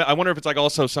I wonder if it's like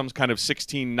also some kind of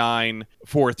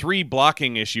 16:9:4:3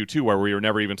 blocking issue too, where we were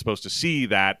never even supposed to see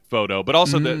that photo. But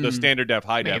also the standard def,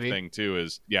 high def thing too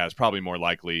is probably more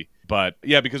likely. But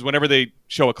yeah, because whenever they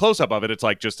show a close up of it, it's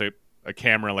like just a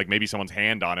camera, like maybe someone's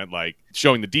hand on it, like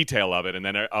showing the detail of it. And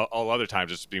then all other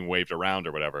times it's being waved around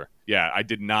or whatever. Yeah, I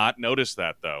did not notice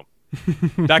that though.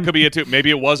 That could be it too. Maybe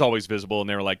it was always visible and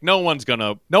they were like, no one's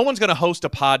gonna host a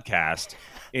podcast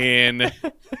in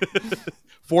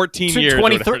 14 years.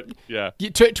 24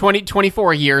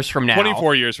 years from now.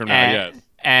 24 years from now, yeah.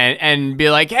 And be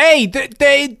like, hey,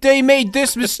 they made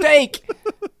this mistake.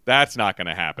 That's not going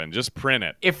to happen. Just print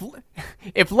it.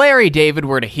 If Larry David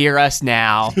were to hear us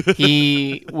now,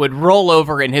 he would roll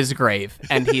over in his grave,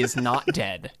 and he is not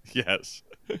dead. Yes.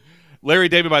 Larry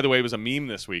David, by the way, was a meme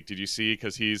this week. Did you see?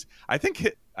 Because I think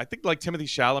like Timothée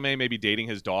Chalamet may be dating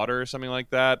his daughter or something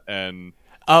like that, and.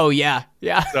 Oh yeah.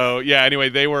 So yeah. Anyway,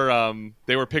 they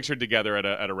were pictured together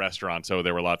at a restaurant. So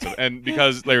there were lots of, and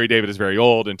because Larry David is very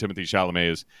old and Timothée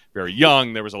Chalamet is very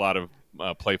young, there was a lot of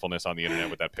playfulness on the internet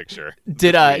with that picture.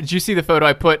 Did you see the photo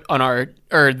I put on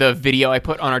the video I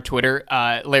put on our Twitter?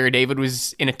 Larry David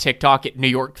was in a TikTok at New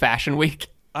York Fashion Week.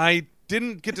 I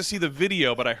didn't get to see the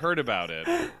video, but I heard about it.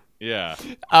 Yeah.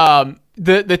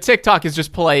 The TikTok is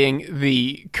just playing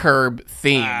the Curb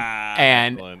theme,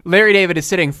 and excellent. Larry David is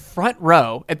sitting front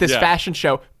row at this fashion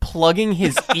show, plugging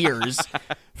his ears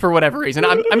for whatever reason.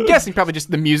 I'm guessing probably just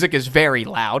the music is very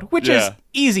loud, which is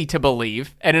easy to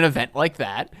believe at an event like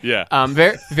that. Yeah.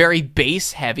 Very very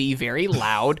bass heavy, very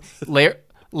loud.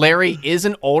 Larry is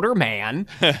an older man,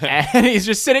 and he's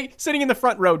just sitting in the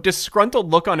front row,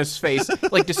 disgruntled look on his face,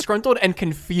 like disgruntled and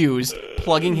confused,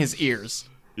 plugging his ears.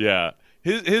 Yeah.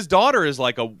 His daughter is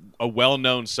like a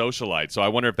well-known socialite, so I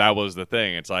wonder if that was the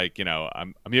thing. It's like,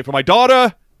 I'm here for my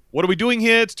daughter. What are we doing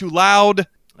here? It's too loud.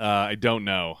 I don't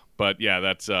know. But yeah,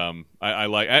 that's I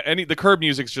like the Curb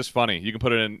music's just funny. You can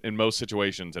put it in most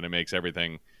situations and it makes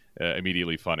everything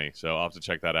immediately funny. So I'll have to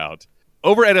check that out.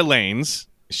 Over at Elaine's,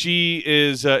 she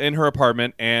is in her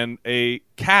apartment and a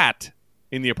cat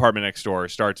in the apartment next door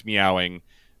starts meowing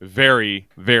very,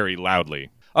 very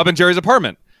loudly. Up in Jerry's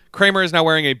apartment, Kramer is now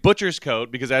wearing a butcher's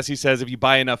coat because, as he says, if you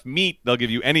buy enough meat, they'll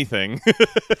give you anything.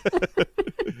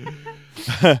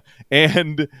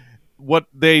 And what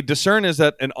they discern is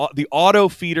that the auto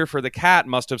feeder for the cat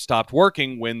must have stopped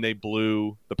working when they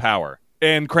blew the power.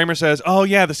 And Kramer says, oh,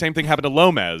 yeah, the same thing happened to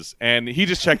Lomez. And he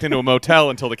just checked into a motel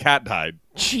until the cat died.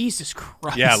 Jesus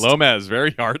Christ. Yeah, Lomez,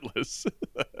 very heartless.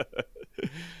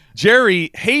 Jerry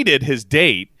hated his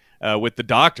date with the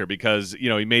doctor because,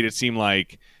 he made it seem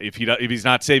like if he's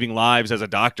not saving lives as a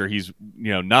doctor, he's,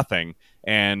 nothing.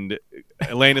 And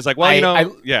Elaine is like,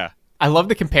 well, yeah. I love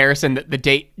the comparison that the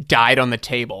date died on the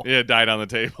table. Yeah, died on the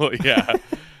table, yeah.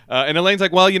 And Elaine's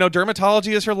like, well,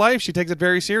 dermatology is her life. She takes it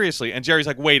very seriously. And Jerry's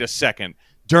like, wait a second.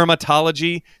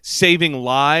 Dermatology, saving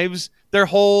lives? Their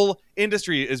whole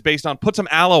industry is based on put some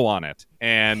aloe on it.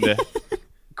 And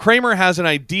Kramer has an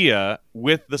idea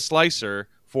with the slicer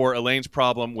for Elaine's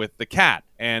problem with the cat.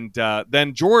 And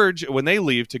then George, when they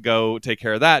leave to go take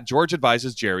care of that, George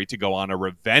advises Jerry to go on a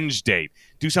revenge date.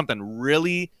 Do something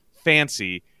really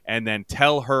fancy and then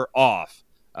tell her off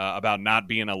about not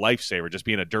being a lifesaver, just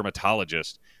being a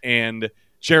dermatologist. And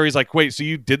Jerry's like, wait, so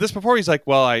you did this before? He's like,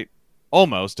 well, I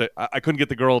couldn't get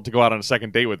the girl to go out on a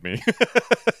second date with me,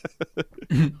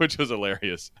 which was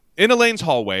hilarious. In Elaine's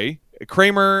hallway,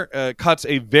 Kramer cuts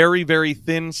a very, very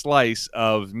thin slice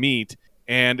of meat,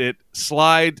 and it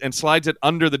slides it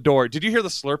under the door. Did you hear the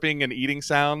slurping and eating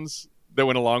sounds that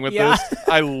went along with this?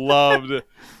 I loved it.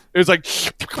 It was like...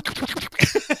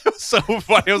 It was so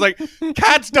funny. I was like,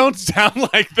 cats don't sound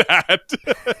like that.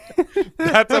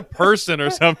 That's a person or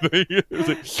something. It was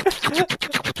like...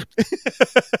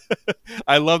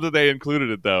 I love that they included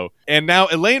it, though. And now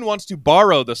Elaine wants to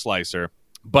borrow the slicer,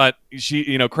 but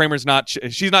Kramer's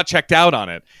she's not checked out on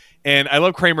it. And I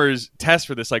love Kramer's test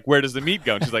for this. Like, where does the meat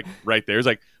go? And she's like, right there. He's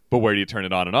like, but where do you turn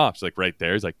it on and off? She's like, right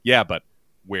there. He's like, yeah, but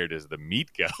where does the meat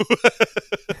go?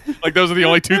 Like, those are the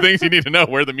only two things you need to know,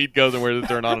 where the meat goes and where to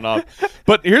turn on and off.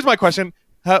 But here's my question.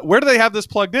 Where do they have this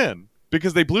plugged in?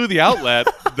 Because they blew the outlet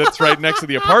that's right next to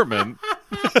the apartment.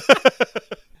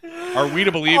 Are we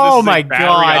to believe this is a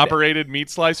battery-operated meat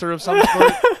slicer of some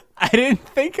sort? I didn't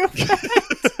think of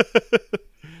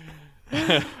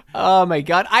that. Oh, my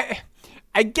God.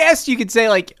 I guess you could say,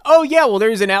 like, oh, yeah, well,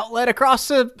 there's an outlet across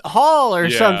the hall or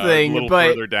something. A little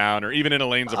further down, or even in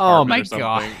Elaine's apartment or something.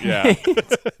 God. Yeah.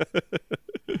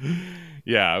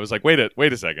 Yeah, I was like, wait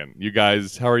a second. You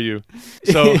guys, how are you?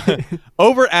 So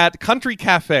over at Country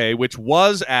Cafe, which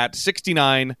was at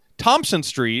 69 Thompson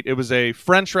Street, it was a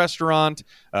French restaurant,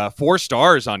 4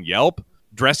 stars on Yelp,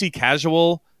 dressy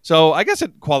casual. So I guess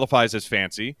it qualifies as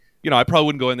fancy. I probably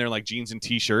wouldn't go in there in like jeans and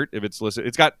T-shirt if it's listed.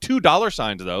 It's got $2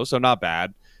 signs, though, so not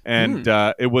bad. And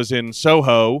it was in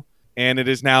Soho, and it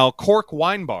is now Cork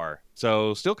Wine Bar.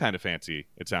 So still kind of fancy,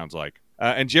 it sounds like.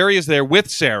 And Jerry is there with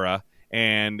Sarah,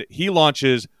 and he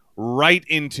launches right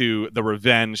into the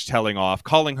revenge telling off,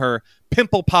 calling her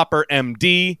Pimple Popper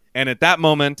MD. And at that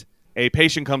moment, a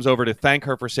patient comes over to thank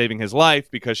her for saving his life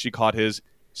because she caught his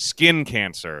skin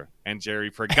cancer. And Jerry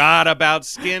forgot about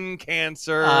skin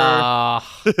cancer.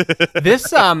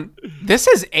 This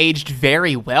has aged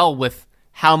very well with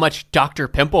how much Dr.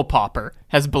 Pimple Popper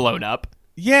has blown up.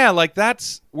 Yeah, like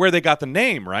that's where they got the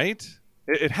name, right?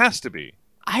 It has to be.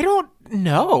 I don't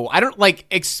know. I don't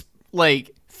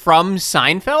from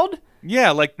Seinfeld?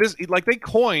 Yeah, like this, like they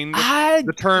coined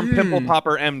the term Pimple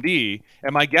Popper MD,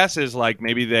 and my guess is like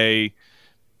maybe they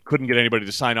couldn't get anybody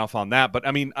to sign off on that. But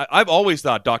I mean, I've always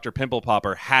thought Dr. Pimple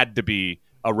Popper had to be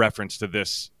a reference to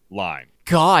this line.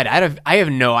 God, I have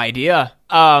no idea.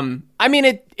 I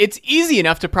mean, it's easy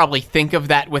enough to probably think of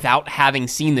that without having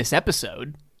seen this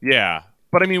episode. Yeah,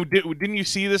 but I mean, didn't you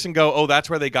see this and go, oh, that's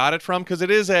where they got it from? Because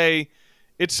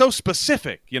it's so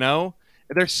specific,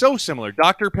 They're so similar.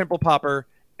 Dr. Pimple Popper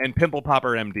and Pimple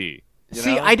Popper MD.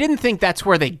 See, I didn't think that's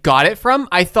where they got it from.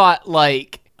 I thought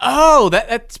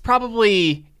that's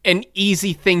probably an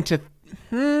easy thing to...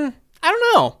 I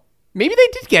don't know. Maybe they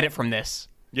did get it from this.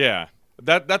 Yeah.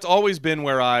 That's always been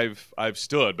where I've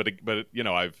stood, but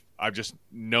I've just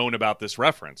known about this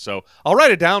reference. So I'll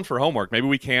write it down for homework. Maybe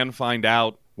we can find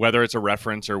out whether it's a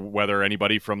reference or whether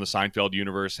anybody from the Seinfeld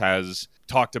universe has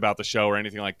talked about the show or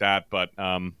anything like that. But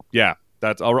yeah,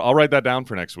 I'll write that down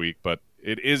for next week. But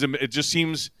it just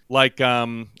seems like I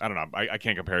don't know. I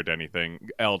can't compare it to anything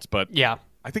else, but yeah,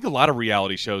 I think a lot of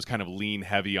reality shows kind of lean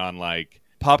heavy on like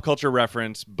pop culture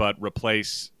reference, but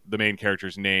replace the main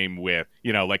character's name with,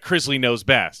 like Chrisley Knows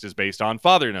Best is based on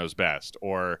Father Knows Best,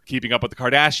 or Keeping Up with the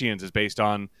Kardashians is based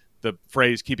on the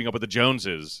phrase Keeping Up with the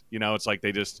Joneses. It's like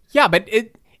they just... Yeah, but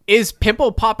is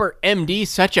Pimple Popper MD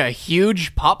such a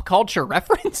huge pop culture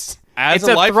reference? It's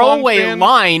a throwaway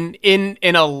line in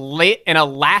a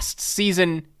last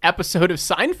season episode of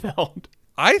Seinfeld.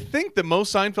 I think that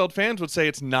most Seinfeld fans would say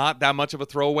it's not that much of a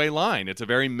throwaway line. It's a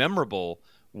very memorable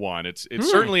one. It's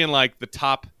certainly in like the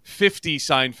top 50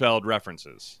 Seinfeld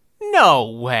references. No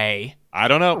way. I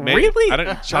don't know. Maybe. Really? I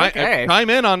don't, chime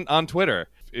in on Twitter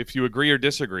if you agree or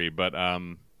disagree. But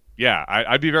yeah,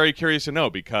 I'd be very curious to know,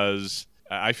 because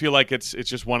I feel like it's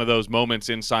just one of those moments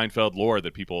in Seinfeld lore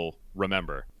that people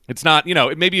remember. It's not,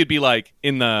 maybe it'd be like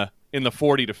in the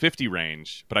 40 to 50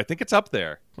 range, but I think it's up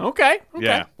there. Okay.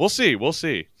 Yeah, we'll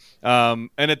see. And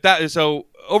at that, so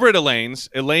over at Elaine's,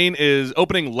 Elaine is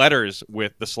opening letters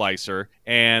with the slicer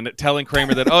and telling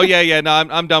Kramer that, oh yeah, no,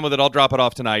 I'm done with it. I'll drop it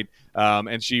off tonight.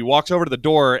 And she walks over to the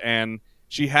door, and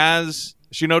she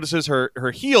notices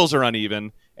her heels are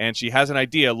uneven, and she has an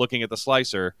idea, looking at the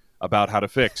slicer, about how to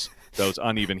fix those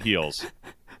uneven heels.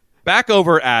 Back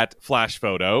over at Flash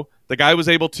Photo, the guy was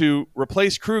able to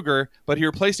replace Kruger, but he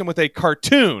replaced him with a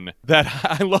cartoon. That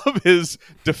I love his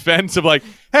defense of like,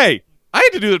 hey, I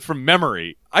had to do it from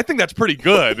memory. I think that's pretty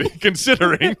good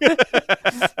considering.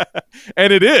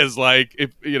 And it is like,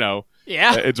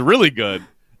 it's really good.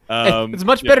 It's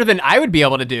much better than I would be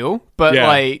able to do, but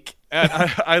like, and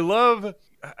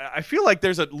I feel like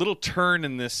there's a little turn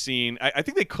in this scene. I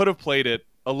think they could have played it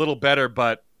a little better,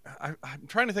 but I'm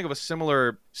trying to think of a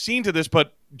similar scene to this,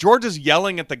 but George is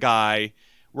yelling at the guy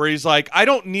where he's like, I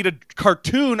don't need a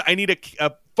cartoon, I need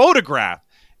a photograph.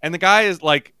 And the guy is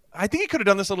like, I think he could have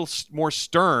done this a little more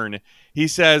stern. He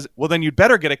says, well, then you'd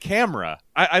better get a camera.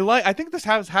 I think this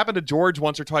has happened to George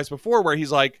once or twice before, where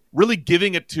he's like really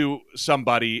giving it to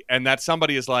somebody, and that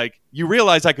somebody is like, you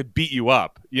realize I could beat you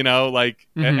up,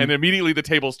 and immediately the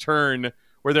tables turn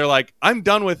where they're like, I'm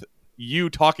done with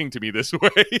you talking to me this way.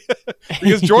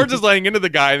 Because George is laying into the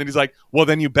guy, and then he's like, well,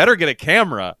 then you better get a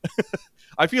camera.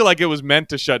 I feel like it was meant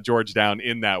to shut George down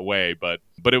in that way, but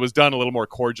it was done a little more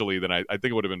cordially than I think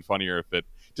it would have been funnier if it.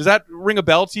 Does that ring a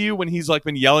bell to you when he's like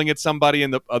been yelling at somebody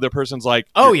and the other person's like,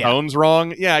 your tone's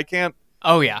wrong? Yeah, I can't.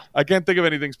 Oh yeah, I can't think of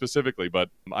anything specifically, but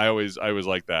I always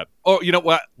like that. Oh, you know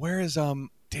what? Where is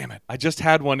Damn it! I just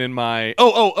had one in my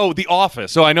The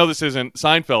Office. So I know this isn't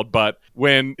Seinfeld, but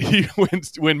when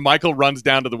Michael runs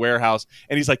down to the warehouse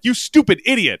and he's like, "You stupid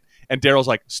idiot," and Daryl's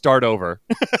like, "Start over."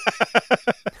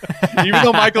 Even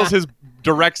though Michael's his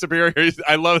direct superior,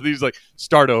 I love that he's like,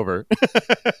 "Start over."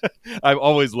 I've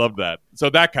always loved that. So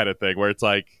that kind of thing where it's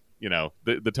like,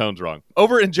 the tone's wrong.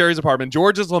 Over in Jerry's apartment,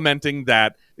 George is lamenting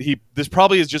that this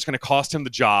probably is just going to cost him the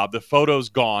job. The photo's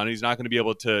gone. He's not going to be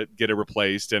able to get it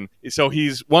replaced. And so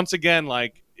he's once again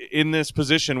like in this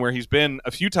position where he's been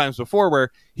a few times before, where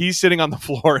he's sitting on the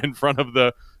floor in front of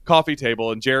the coffee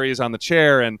table and Jerry is on the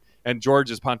chair, and George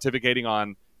is pontificating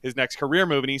on his next career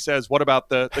move. And he says, what about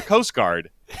the Coast Guard?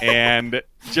 And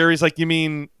Jerry's like, you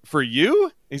mean for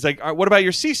you? He's like, what about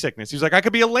your seasickness? He's like, I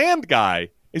could be a land guy.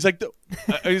 He's like,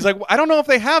 I don't know if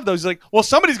they have those. He's like, well,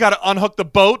 somebody's got to unhook the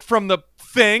boat from the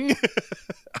thing.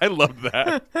 I love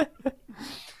that.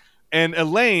 And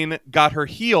Elaine got her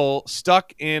heel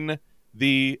stuck in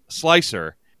the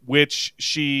slicer, which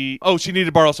she needed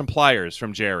to borrow some pliers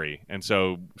from Jerry. And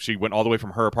so she went all the way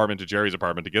from her apartment to Jerry's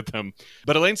apartment to get them.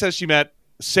 But Elaine says she met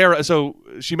Sarah. So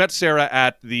she met Sarah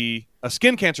at a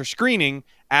skin cancer screening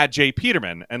at J.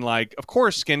 Peterman. And like, of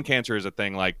course, skin cancer is a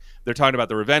thing. Like, they're talking about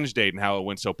the revenge date and how it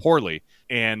went so poorly.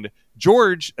 And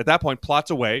George, at that point,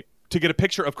 plots a way to get a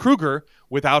picture of Kruger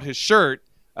without his shirt,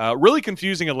 really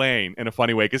confusing Elaine in a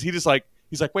funny way. Because he's like,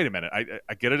 wait a minute,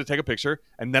 I get her to take a picture,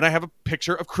 and then I have a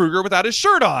picture of Kruger without his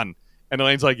shirt on. And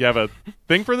Elaine's like, you have a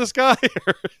thing for this guy?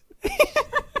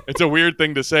 It's a weird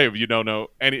thing to say if you don't know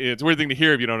it's a weird thing to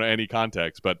hear if you don't know any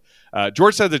context. But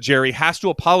George said that Jerry has to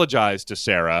apologize to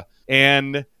Sarah.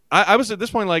 And I was at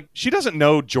this point like, she doesn't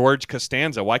know George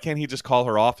Costanza. Why can't he just call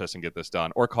her office and get this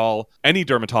done? Or call any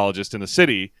dermatologist in the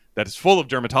city that is full of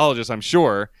dermatologists, I'm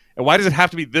sure. And why does it have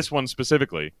to be this one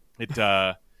specifically? It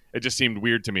just seemed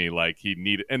weird to me, like he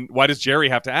needed. And why does Jerry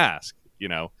have to ask?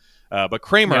 But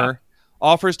Kramer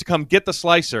offers to come get the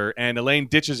slicer, and Elaine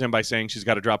ditches him by saying she's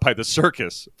got to drop by the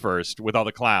circus first with all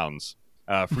the clowns,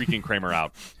 freaking Kramer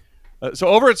out. So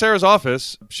over at Sarah's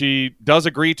office, she does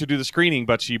agree to do the screening,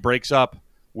 but she breaks up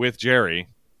with Jerry.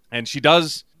 And she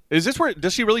does.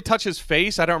 Does she really touch his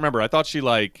face? I don't remember. I thought she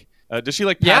does she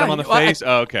pat him on the face?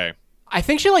 Okay. I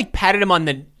think she patted him on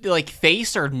the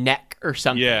face or neck or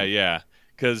something. Yeah.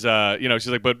 Because, she's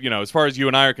like, but, as far as you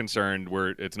and I are concerned,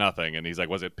 it's nothing. And he's like,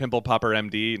 was it Pimple Popper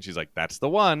MD? And she's like, that's the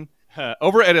one.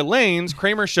 Over at Elaine's,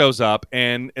 Kramer shows up,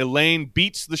 and Elaine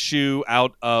beats the shoe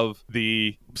out of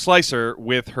the slicer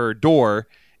with her door,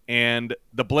 and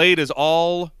the blade is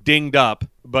all dinged up.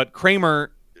 But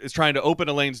Kramer is trying to open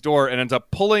Elaine's door and ends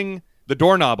up pulling the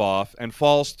doorknob off and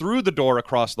falls through the door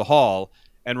across the hall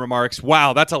and remarks,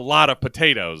 wow, that's a lot of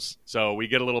potatoes. So we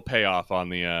get a little payoff on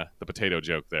the potato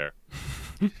joke there.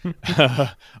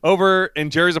 Over in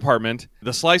Jerry's apartment,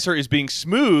 the slicer is being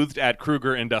smoothed at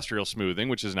Kruger Industrial Smoothing,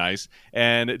 which is nice.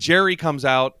 And Jerry comes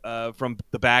out from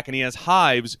the back, and he has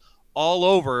hives all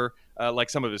over like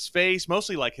some of his face,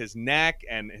 mostly like his neck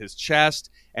and his chest.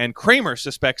 And Kramer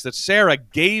suspects that Sarah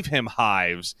gave him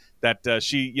hives, that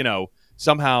she,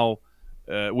 somehow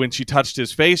when she touched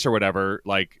his face or whatever,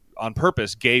 like on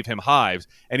purpose, gave him hives.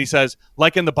 And he says,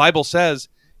 like in the Bible says,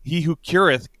 he who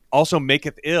cureth also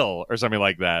maketh ill, or something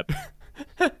like that.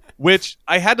 Which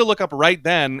I had to look up right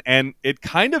then, and it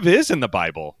kind of is in the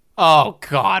Bible. Oh,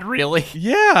 God, really?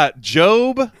 Yeah.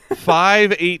 Job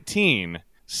 5:18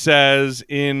 says,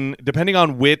 depending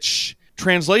on which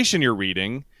translation you're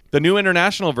reading, the New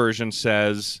International Version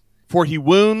says, for he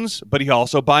wounds, but he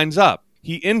also binds up.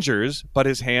 He injures, but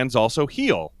his hands also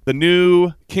heal. The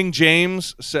New King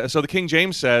James, so the King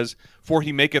James says, for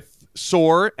he maketh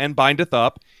sore and bindeth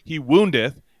up, he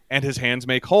woundeth, and his hands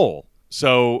make whole.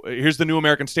 So here's the New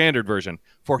American Standard Version.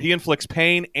 For he inflicts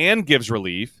pain and gives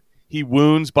relief. He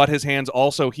wounds, but his hands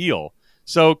also heal.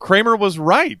 So Kramer was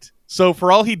right. So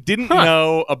for all he didn't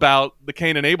know about the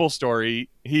Cain and Abel story,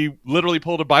 he literally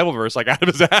pulled a Bible verse like out of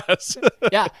his ass.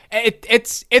 Yeah,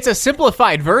 it's a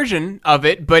simplified version of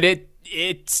it, but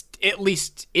it's at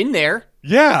least in there.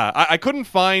 Yeah, I couldn't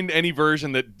find any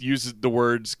version that uses the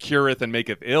words cureth and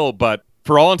maketh ill, but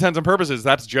for all intents and purposes,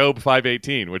 that's Job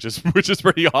 5:18, which is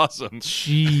pretty awesome.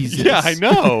 Jesus. Yeah, I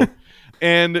know.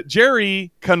 And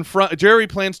Jerry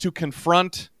plans to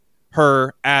confront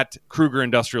her at Kruger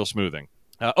Industrial Smoothing.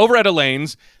 Over at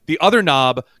Elaine's, the other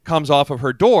knob comes off of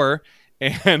her door,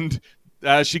 and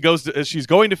she's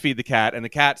going to feed the cat, and the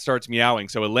cat starts meowing.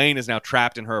 So Elaine is now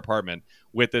trapped in her apartment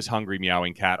with this hungry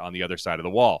meowing cat on the other side of the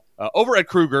wall. Over at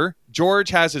Kruger, George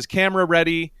has his camera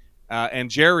ready,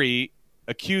 and Jerry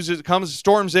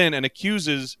storms in and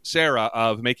accuses Sarah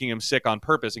of making him sick on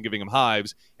purpose and giving him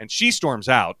hives, and she storms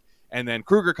out. And then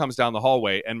Kruger comes down the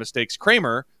hallway and mistakes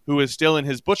Kramer, who is still in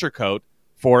his butcher coat,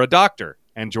 for a doctor.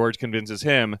 And George convinces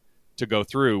him to go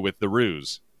through with the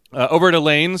ruse. Over at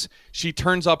Elaine's, she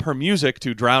turns up her music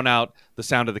to drown out the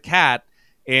sound of the cat,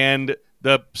 and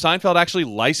the Seinfeld actually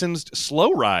licensed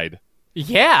Slow Ride.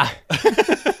 Yeah.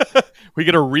 We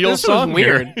get a real song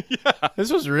weird. Here. Yeah.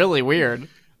 This was really weird.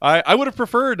 I would have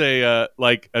preferred a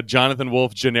Jonathan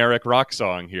Wolf generic rock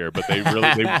song here, but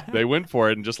they went for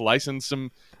it and just licensed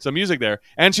some music there.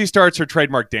 And she starts her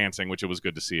trademark dancing, which it was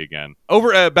good to see again.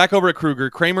 Back over at Kruger,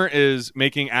 Kramer is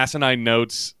making asinine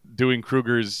notes, doing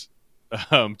Kruger's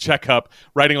checkup,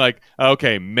 writing like,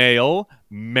 okay, male,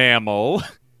 mammal,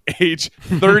 age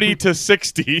 30 to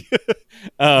 60,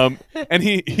 and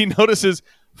he notices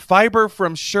fiber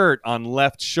from shirt on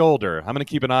left shoulder. I'm going to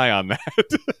keep an eye on that.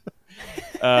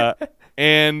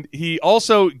 And he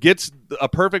also gets a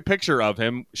perfect picture of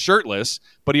him shirtless,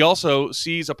 but he also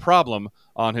sees a problem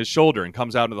on his shoulder and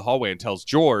comes out into the hallway and tells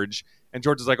George. And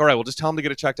George is like, all right, well, just tell him to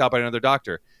get it checked out by another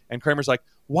doctor. And Kramer's like,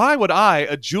 why would I,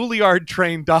 a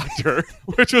Juilliard-trained doctor,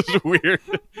 which was weird,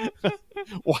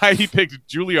 why he picked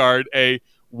Juilliard, a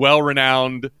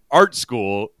well-renowned art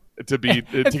school, to get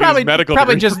his medical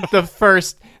degree.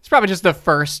 It's probably just the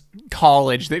first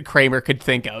college that Kramer could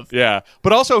think of. Yeah,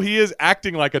 but also he is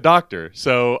acting like a doctor,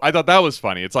 so I thought that was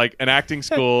funny. It's like an acting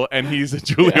school, and he's a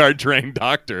Juilliard-trained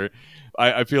doctor.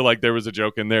 I feel like there was a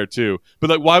joke in there too. But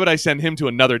like, why would I send him to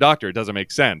another doctor? It doesn't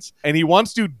make sense. And he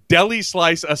wants to deli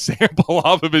slice a sample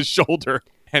off of his shoulder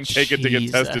and take it to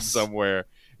get tested somewhere.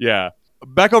 Yeah.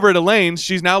 Back over at Elaine's,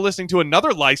 she's now listening to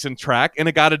another licensed track,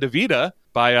 In-A-Gadda-Da-Vida,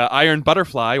 by Iron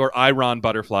Butterfly, or Iron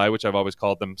Butterfly, which I've always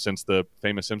called them since the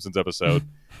famous Simpsons episode.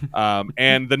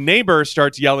 And the neighbor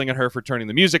starts yelling at her for turning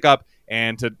the music up,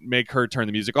 and to make her turn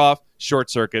the music off, short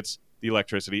circuits the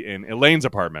electricity in Elaine's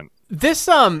apartment. This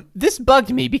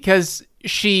bugged me because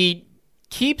she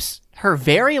keeps her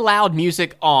very loud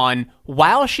music on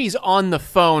while she's on the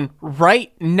phone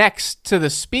right next to the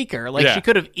speaker. Like, she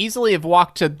could have easily have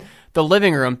walked to the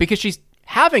living room because she's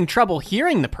having trouble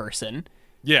hearing the person.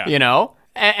 Yeah. You know?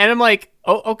 And I'm like,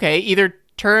 oh, okay, either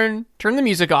turn the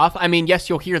music off. I mean, yes,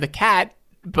 you'll hear the cat,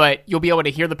 but you'll be able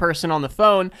to hear the person on the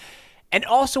phone. And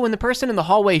also, when the person in the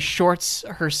hallway shorts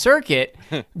her circuit,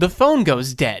 the phone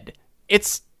goes dead.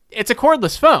 It's a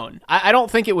cordless phone. I don't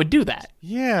think it would do that.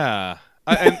 Yeah.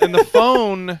 And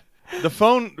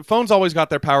the phone's always got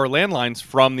their power landlines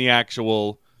from the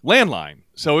actual landline.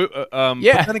 So, but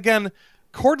then again,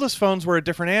 cordless phones were a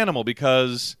different animal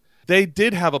because they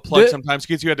did have a plug sometimes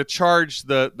because you had to charge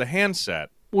the handset.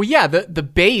 Well, yeah, the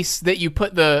base that you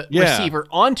put the receiver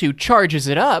onto charges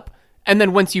it up. And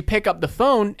then once you pick up the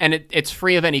phone and it's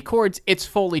free of any cords, it's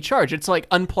fully charged. It's like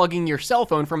unplugging your cell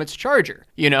phone from its charger.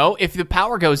 You know, if the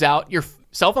power goes out,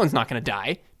 cell phone's not going to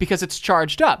die because it's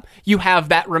charged up. You have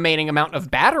that remaining amount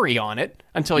of battery on it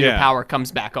until your power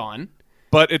comes back on.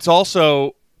 But it's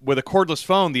also, with a cordless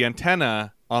phone, the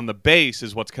antenna on the base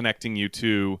is what's connecting you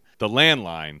to the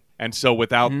landline. And so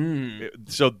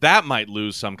so that might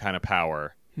lose some kind of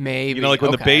power. Maybe. You know, like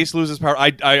when the base loses power,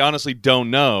 I honestly don't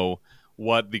know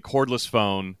what the cordless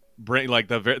phone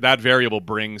that variable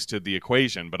brings to the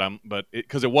equation. But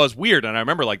because it was weird, and I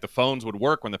remember like the phones would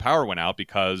work when the power went out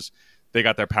because they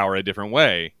got their power a different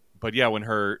way. But yeah,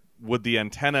 would the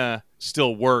antenna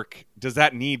still work? Does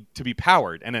that need to be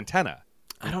powered? An antenna?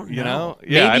 I don't know. You know?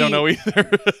 Yeah, maybe, I don't know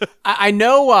either. I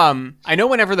know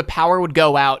whenever the power would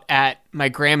go out at my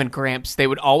Gram and Gramps, they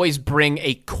would always bring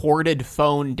a corded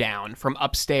phone down from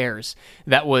upstairs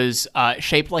that was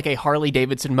shaped like a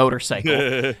Harley-Davidson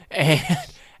motorcycle.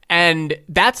 And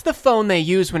that's the phone they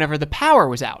used whenever the power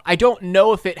was out. I don't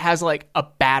know if it has like a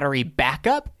battery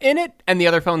backup in it and the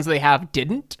other phones they have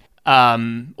didn't,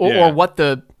 or what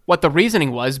the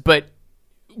reasoning was, but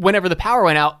whenever the power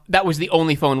went out, that was the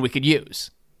only phone we could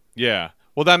use. Yeah.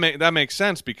 Well, that makes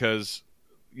sense because,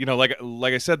 you know, like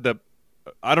I said,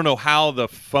 I don't know how the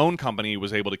phone company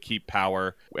was able to keep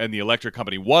power and the electric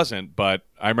company wasn't, but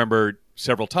I remember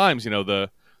several times, you know, the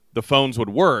phones would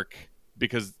work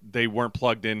because they weren't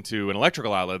plugged into an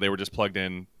electrical outlet. They were just plugged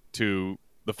in to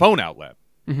the phone outlet.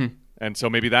 Mm-hmm. And so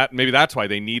maybe that's why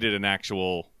they needed an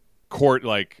actual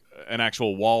an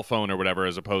actual wall phone or whatever,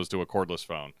 as opposed to a cordless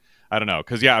phone. I don't know.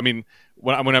 Because, yeah, I mean,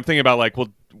 when I'm thinking about, like, well,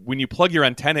 when you plug your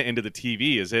antenna into the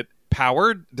TV, is it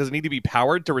powered? Does it need to be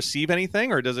powered to receive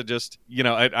anything? Or does it just, you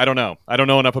know, I don't know. I don't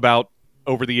know enough about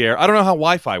over the air. I don't know how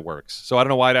Wi-Fi works. So I don't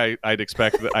know why I'd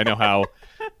expect that I know how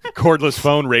cordless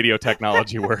phone radio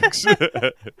technology works.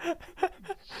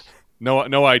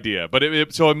 No idea.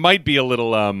 But so it might be a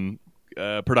little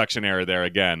production error there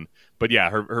again. But, yeah,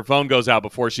 her phone goes out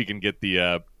before she can get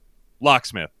the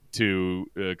locksmith to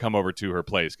come over to her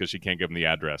place because she can't give him the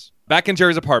address. Back in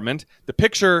Jerry's apartment,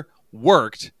 the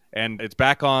worked, and it's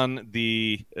back on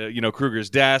the Kruger's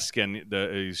desk, and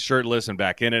he's shirtless and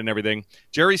back in it and everything.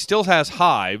 Jerry still has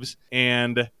hives,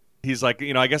 and he's like,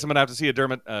 I guess I'm gonna have to see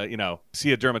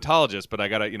a dermatologist, but I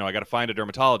gotta find a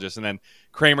dermatologist. And then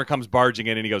Kramer comes barging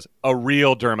in, and he goes, "A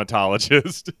real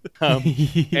dermatologist."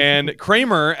 And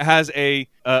Kramer has a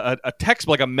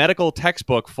textbook, like a medical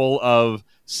textbook, full of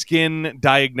skin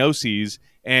diagnoses,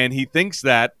 and he thinks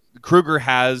that Kruger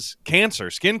has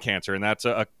skin cancer, and that's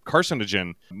a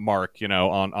carcinogen mark,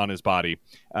 on his body.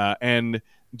 And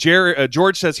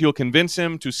George says he'll convince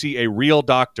him to see a real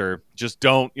doctor. Just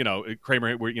don't,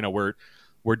 Kramer,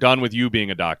 we're done with you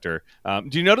being a doctor.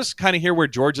 Do you notice kind of here where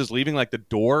George is leaving, like the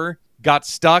door got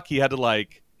stuck? He had to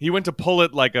he went to pull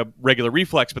it like a regular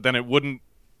reflex, but then it wouldn't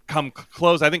come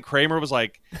close. I think Kramer was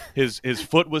like his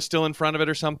foot was still in front of it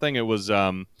or something. It was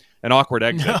an awkward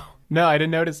exit. No, I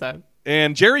didn't notice that.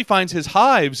 And Jerry finds his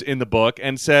hives in the book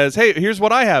and says, "Hey, here's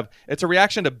what I have. It's a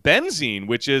reaction to benzene,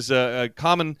 which is a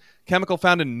common chemical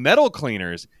found in metal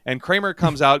cleaners." And Kramer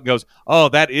comes out and goes, "Oh,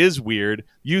 that is weird,"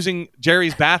 using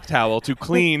Jerry's bath towel to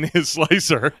clean his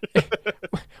slicer.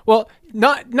 Well,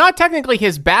 not technically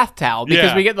his bath towel,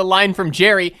 because we get the line from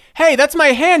Jerry, "Hey, that's my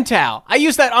hand towel. I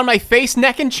use that on my face,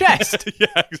 neck, and chest."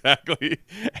 Yeah, exactly.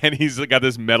 And he's got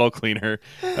this metal cleaner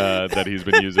that he's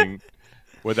been using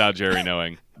without Jerry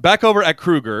knowing. Back over at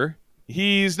Kruger,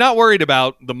 he's not worried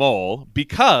about the mole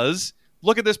because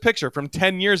look at this picture from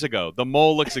 10 years ago. The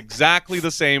mole looks exactly the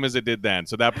same as it did then.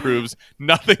 So that proves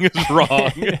nothing is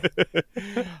wrong.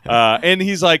 And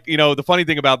he's like, the funny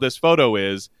thing about this photo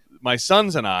is my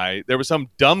sons and I, there was some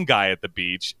dumb guy at the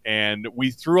beach and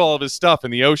we threw all of his stuff in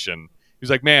the ocean.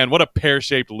 He's like, "Man, what a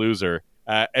pear-shaped loser."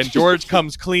 And George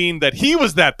comes clean that he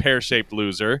was that pear-shaped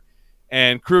loser.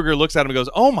 And Kruger looks at him and goes,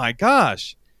 "Oh my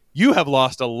gosh, you have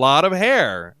lost a lot of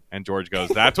hair." And George goes,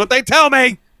 "That's what they tell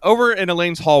me." Over in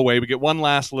Elaine's hallway, we get one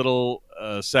last little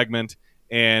segment,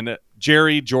 and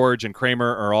Jerry, George, and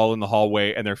Kramer are all in the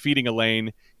hallway, and they're feeding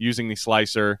Elaine using the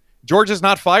slicer. George is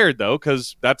not fired, though,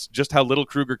 because that's just how little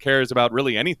Kruger cares about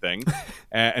really anything.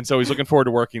 And so he's looking forward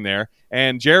to working there.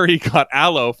 And Jerry got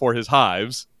aloe for his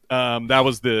hives. That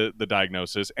was the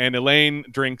diagnosis. And Elaine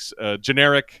drinks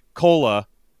generic cola.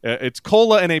 It's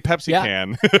cola in a Pepsi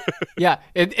can. Yeah,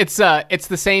 it's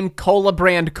the same cola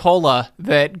brand cola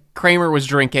that Kramer was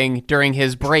drinking during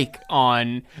his break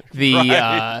on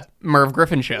the Merv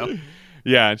Griffin show.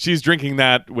 Yeah, and she's drinking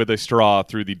that with a straw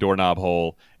through the doorknob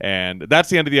hole. And that's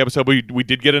the end of the episode. We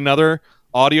did get another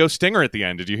audio stinger at the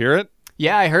end. Did you hear it?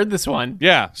 Yeah, I heard this one.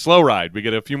 Yeah, Slow Ride. We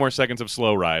get a few more seconds of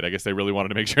Slow Ride. I guess they really wanted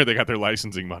to make sure they got their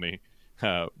licensing money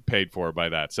paid for by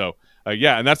that. So,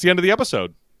 and that's the end of the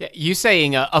episode. Yeah, you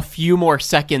saying a few more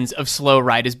seconds of slow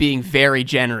ride is being very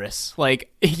generous.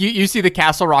 Like, you see the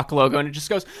Castle Rock logo and it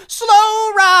just goes, slow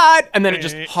ride! And then it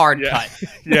just hard cut.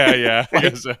 Yeah. I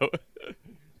guess so.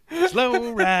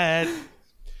 Slow ride.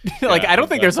 Like, I don't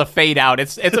think there's a fade out.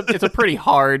 It's a pretty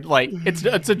hard, like,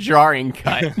 it's a jarring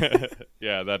cut.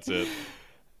 Yeah, that's it.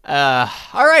 All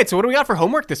right, so what do we got for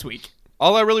homework this week?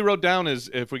 All I really wrote down is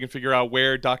if we can figure out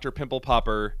where Dr. Pimple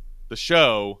Popper, the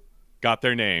show, got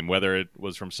their name, whether it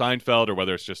was from Seinfeld or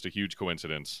whether it's just a huge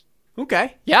coincidence.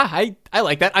 Okay. Yeah, I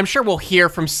like that. I'm sure we'll hear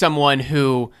from someone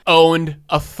who owned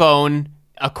a phone,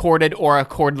 a corded or a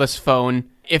cordless phone,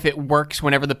 if it works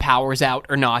whenever the power's out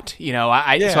or not. You know,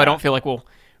 so I don't feel like we'll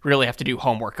really have to do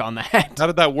homework on that. How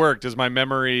did that work?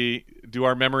 Do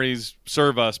our memories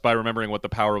serve us by remembering what the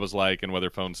power was like and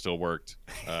whether phones still worked?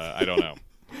 I don't know.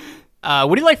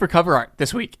 What do you like for cover art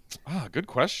this week? Good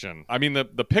question. I mean,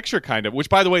 the picture kind of, which,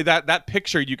 by the way, that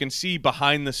picture, you can see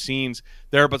behind the scenes.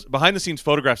 There are behind the scenes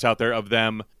photographs out there of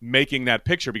them making that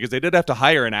picture because they did have to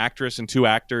hire an actress and 2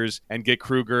 actors and get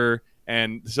Kruger.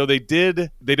 And so they did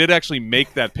actually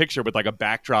make that picture with like a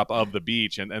backdrop of the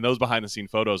beach. And those behind the scene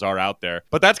photos are out there.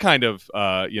 But that's kind of,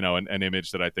 an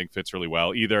image that I think fits really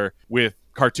well, either with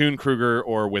cartoon Kruger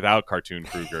or without cartoon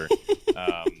Kruger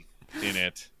in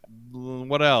it.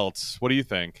 What else? What do you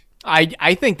think?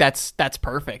 I think that's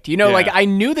perfect. You know, like I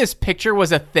knew this picture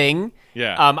was a thing.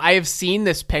 Yeah. I have seen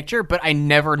this picture, but I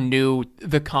never knew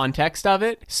the context of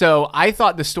it. So I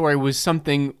thought the story was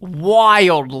something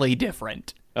wildly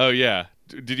different. Oh yeah.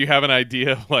 Did you have an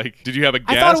idea? Like, did you have a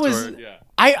guess?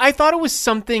 I thought it was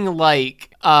something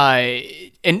like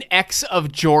an ex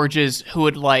of George's who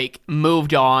had like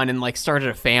moved on and like started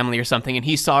a family or something, and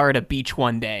he saw her at a beach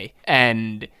one day,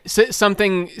 and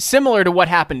something similar to what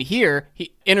happened here.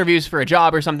 He interviews for a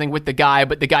job or something with the guy,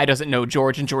 but the guy doesn't know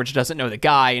George, and George doesn't know the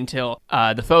guy until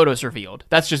the photo's revealed.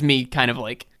 That's just me kind of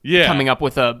like coming up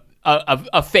with a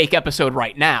fake episode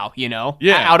right now, you know?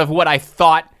 Yeah. Out of what I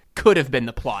thought could have been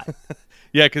the plot.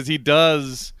 Yeah, because it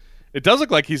does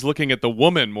look like he's looking at the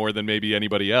woman more than maybe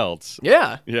anybody else.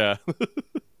 Yeah. Yeah.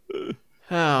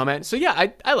 Oh, man. So, yeah,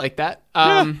 I like that.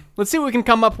 Let's see what we can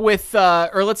come up with,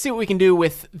 or let's see what we can do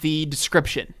with the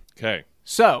description. Okay.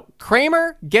 So,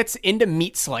 Kramer gets into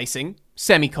meat slicing,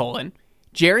 semicolon.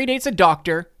 Jerry dates a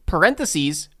doctor,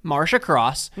 parentheses, Marsha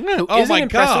Cross, who isn't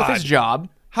impressed with his job.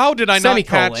 How did I not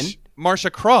catch Marsha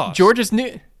Cross? George's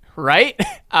new... Right?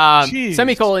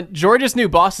 Semicolon, George's new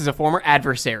boss is a former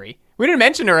adversary. We didn't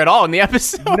mention her at all in the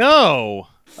episode. No.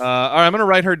 All right, I'm going to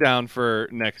write her down for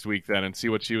next week then and see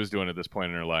what she was doing at this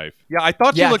point in her life. Yeah, I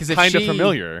thought she looked kind of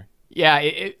familiar. Yeah,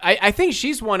 I think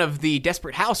she's one of the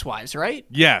Desperate Housewives, right?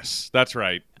 Yes, that's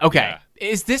right. Okay. Yeah.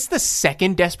 Is this the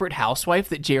second Desperate Housewife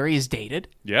that Jerry has dated?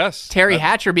 Yes. Terry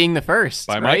Hatcher being the first,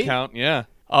 by right? my count, yeah.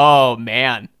 Oh,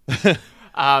 man.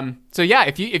 So yeah,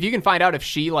 if you can find out if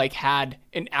she like had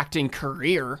an acting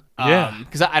career,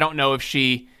 because I don't know if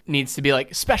she needs to be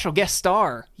like special guest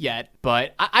star yet,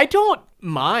 but I don't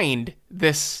mind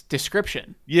this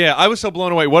description. Yeah, I was so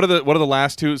blown away. What are the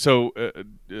last two? So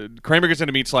Kramer gets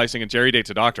into meat slicing and Jerry dates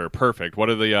a doctor. Perfect. What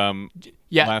are the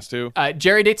last two?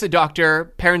 Jerry dates a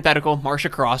doctor, parenthetical,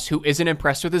 Marsha Cross, who isn't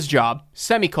impressed with his job,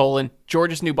 semicolon,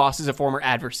 George's new boss is a former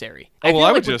adversary. I feel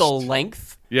like with the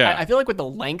length, I feel like with the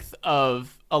length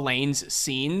of Elaine's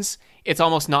scenes, it's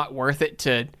almost not worth it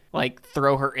to like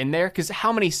throw her in there, because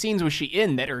how many scenes was she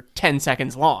in that are 10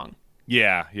 seconds long?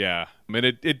 Yeah. I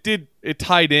mean, it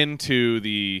tied into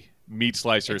the meat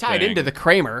slicer thing. It tied into the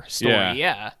Kramer story,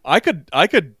 yeah. I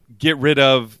could get rid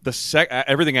of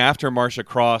everything after Marsha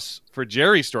Cross for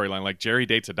Jerry's storyline. Like, Jerry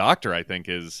dates a doctor, I think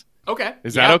is... Okay.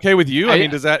 Is that okay with you? I mean,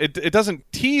 does that... It doesn't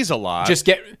tease a lot. Just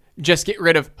get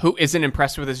rid of who isn't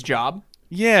impressed with his job?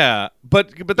 Yeah,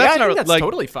 but that's not that's like,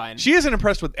 totally fine. She isn't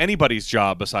impressed with anybody's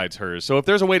job besides hers. So if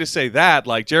there's a way to say that,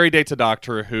 like Jerry dates a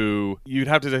doctor who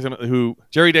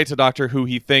Jerry dates a doctor who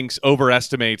he thinks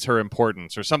overestimates her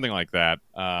importance or something like that.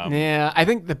 Yeah, I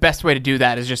think the best way to do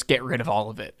that is just get rid of all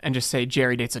of it and just say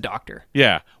Jerry dates a doctor.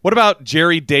 Yeah. What about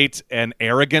Jerry dates an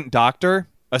arrogant doctor?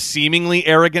 A seemingly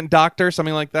arrogant doctor?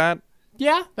 Something like that?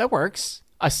 Yeah, that works.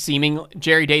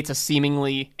 Jerry dates a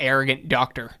seemingly arrogant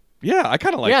doctor. Yeah, I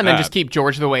kind of like that. Yeah, and then just keep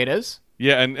George the way it is.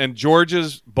 Yeah, and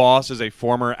George's boss is a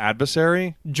former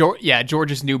adversary?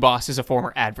 George's new boss is a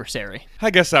former adversary. I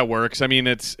guess that works. I mean,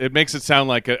 it makes it sound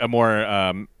like a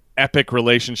more epic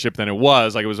relationship than it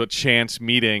was. Like, it was a chance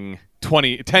meeting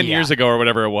 10 years ago or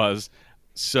whatever it was.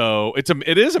 So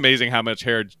it is amazing how much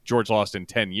hair George lost in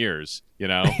 10 years, you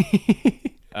know?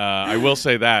 I will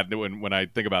say that when I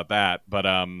think about that. But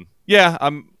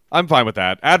I'm fine with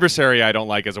that. Adversary I don't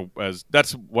like as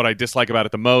that's what I dislike about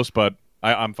it the most, but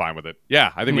I'm fine with it.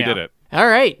 Yeah, I think we did it. All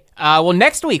right. Well,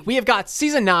 next week we have got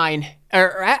season 9.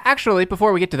 Actually,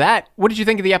 before we get to that, what did you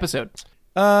think of the episode?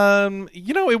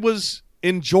 It was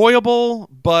enjoyable,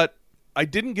 but I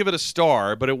didn't give it a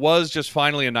star, but it was just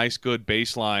finally a nice, good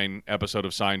baseline episode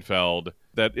of Seinfeld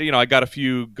that, I got a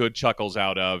few good chuckles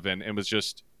out of, and it was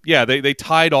just, they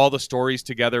tied all the stories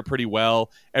together pretty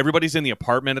well. Everybody's in the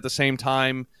apartment at the same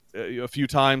time a few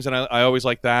times, and I always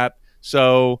like that.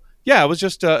 So, it was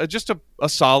just a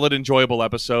solid, enjoyable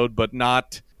episode, but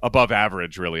not above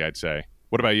average, really, I'd say.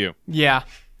 What about you? Yeah.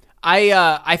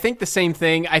 I think the same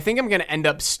thing. I think I'm going to end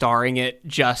up starring it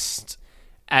just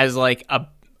as like a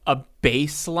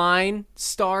baseline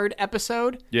starred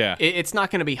episode. Yeah. It's not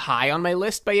going to be high on my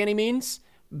list by any means,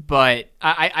 but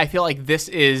I feel like this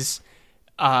is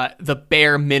the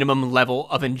bare minimum level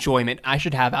of enjoyment I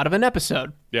should have out of an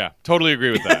episode. Yeah, totally agree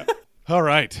with that. All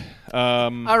right.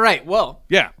 All right, well,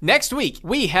 next week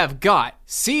we have got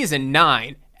Season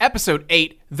 9, Episode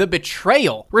 8, The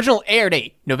Betrayal. Original air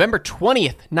date, November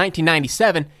 20th,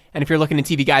 1997. And if you're looking at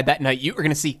TV Guide that night, you are going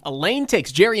to see Elaine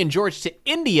takes Jerry and George to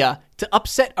India to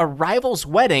upset a rival's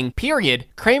wedding, period.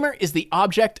 Kramer is the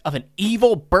object of an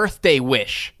evil birthday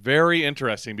wish. Very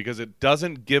interesting, because it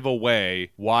doesn't give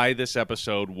away why this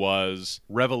episode was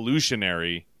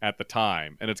revolutionary at the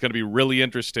time. And it's going to be really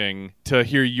interesting to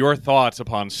hear your thoughts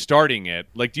upon starting it.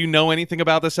 Like, do you know anything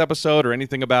about this episode or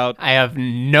anything about... I have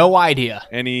no idea.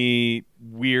 Any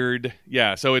weird...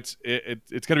 Yeah, so it's going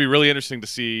to be really interesting to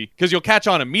see, because you'll catch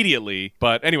on immediately.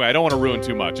 But anyway, I don't want to ruin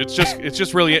too much. It's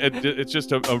just really... It's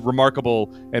just a remarkable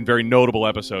and very notable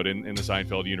episode in the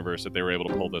Seinfeld universe that they were able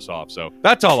to pull this off. So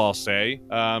that's all I'll say.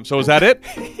 So is that it?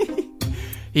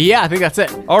 Yeah, I think that's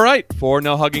it. All right. For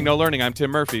No Hugging, No Learning, I'm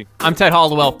Tim Murphy. I'm Ted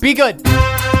Hollowell. Be good.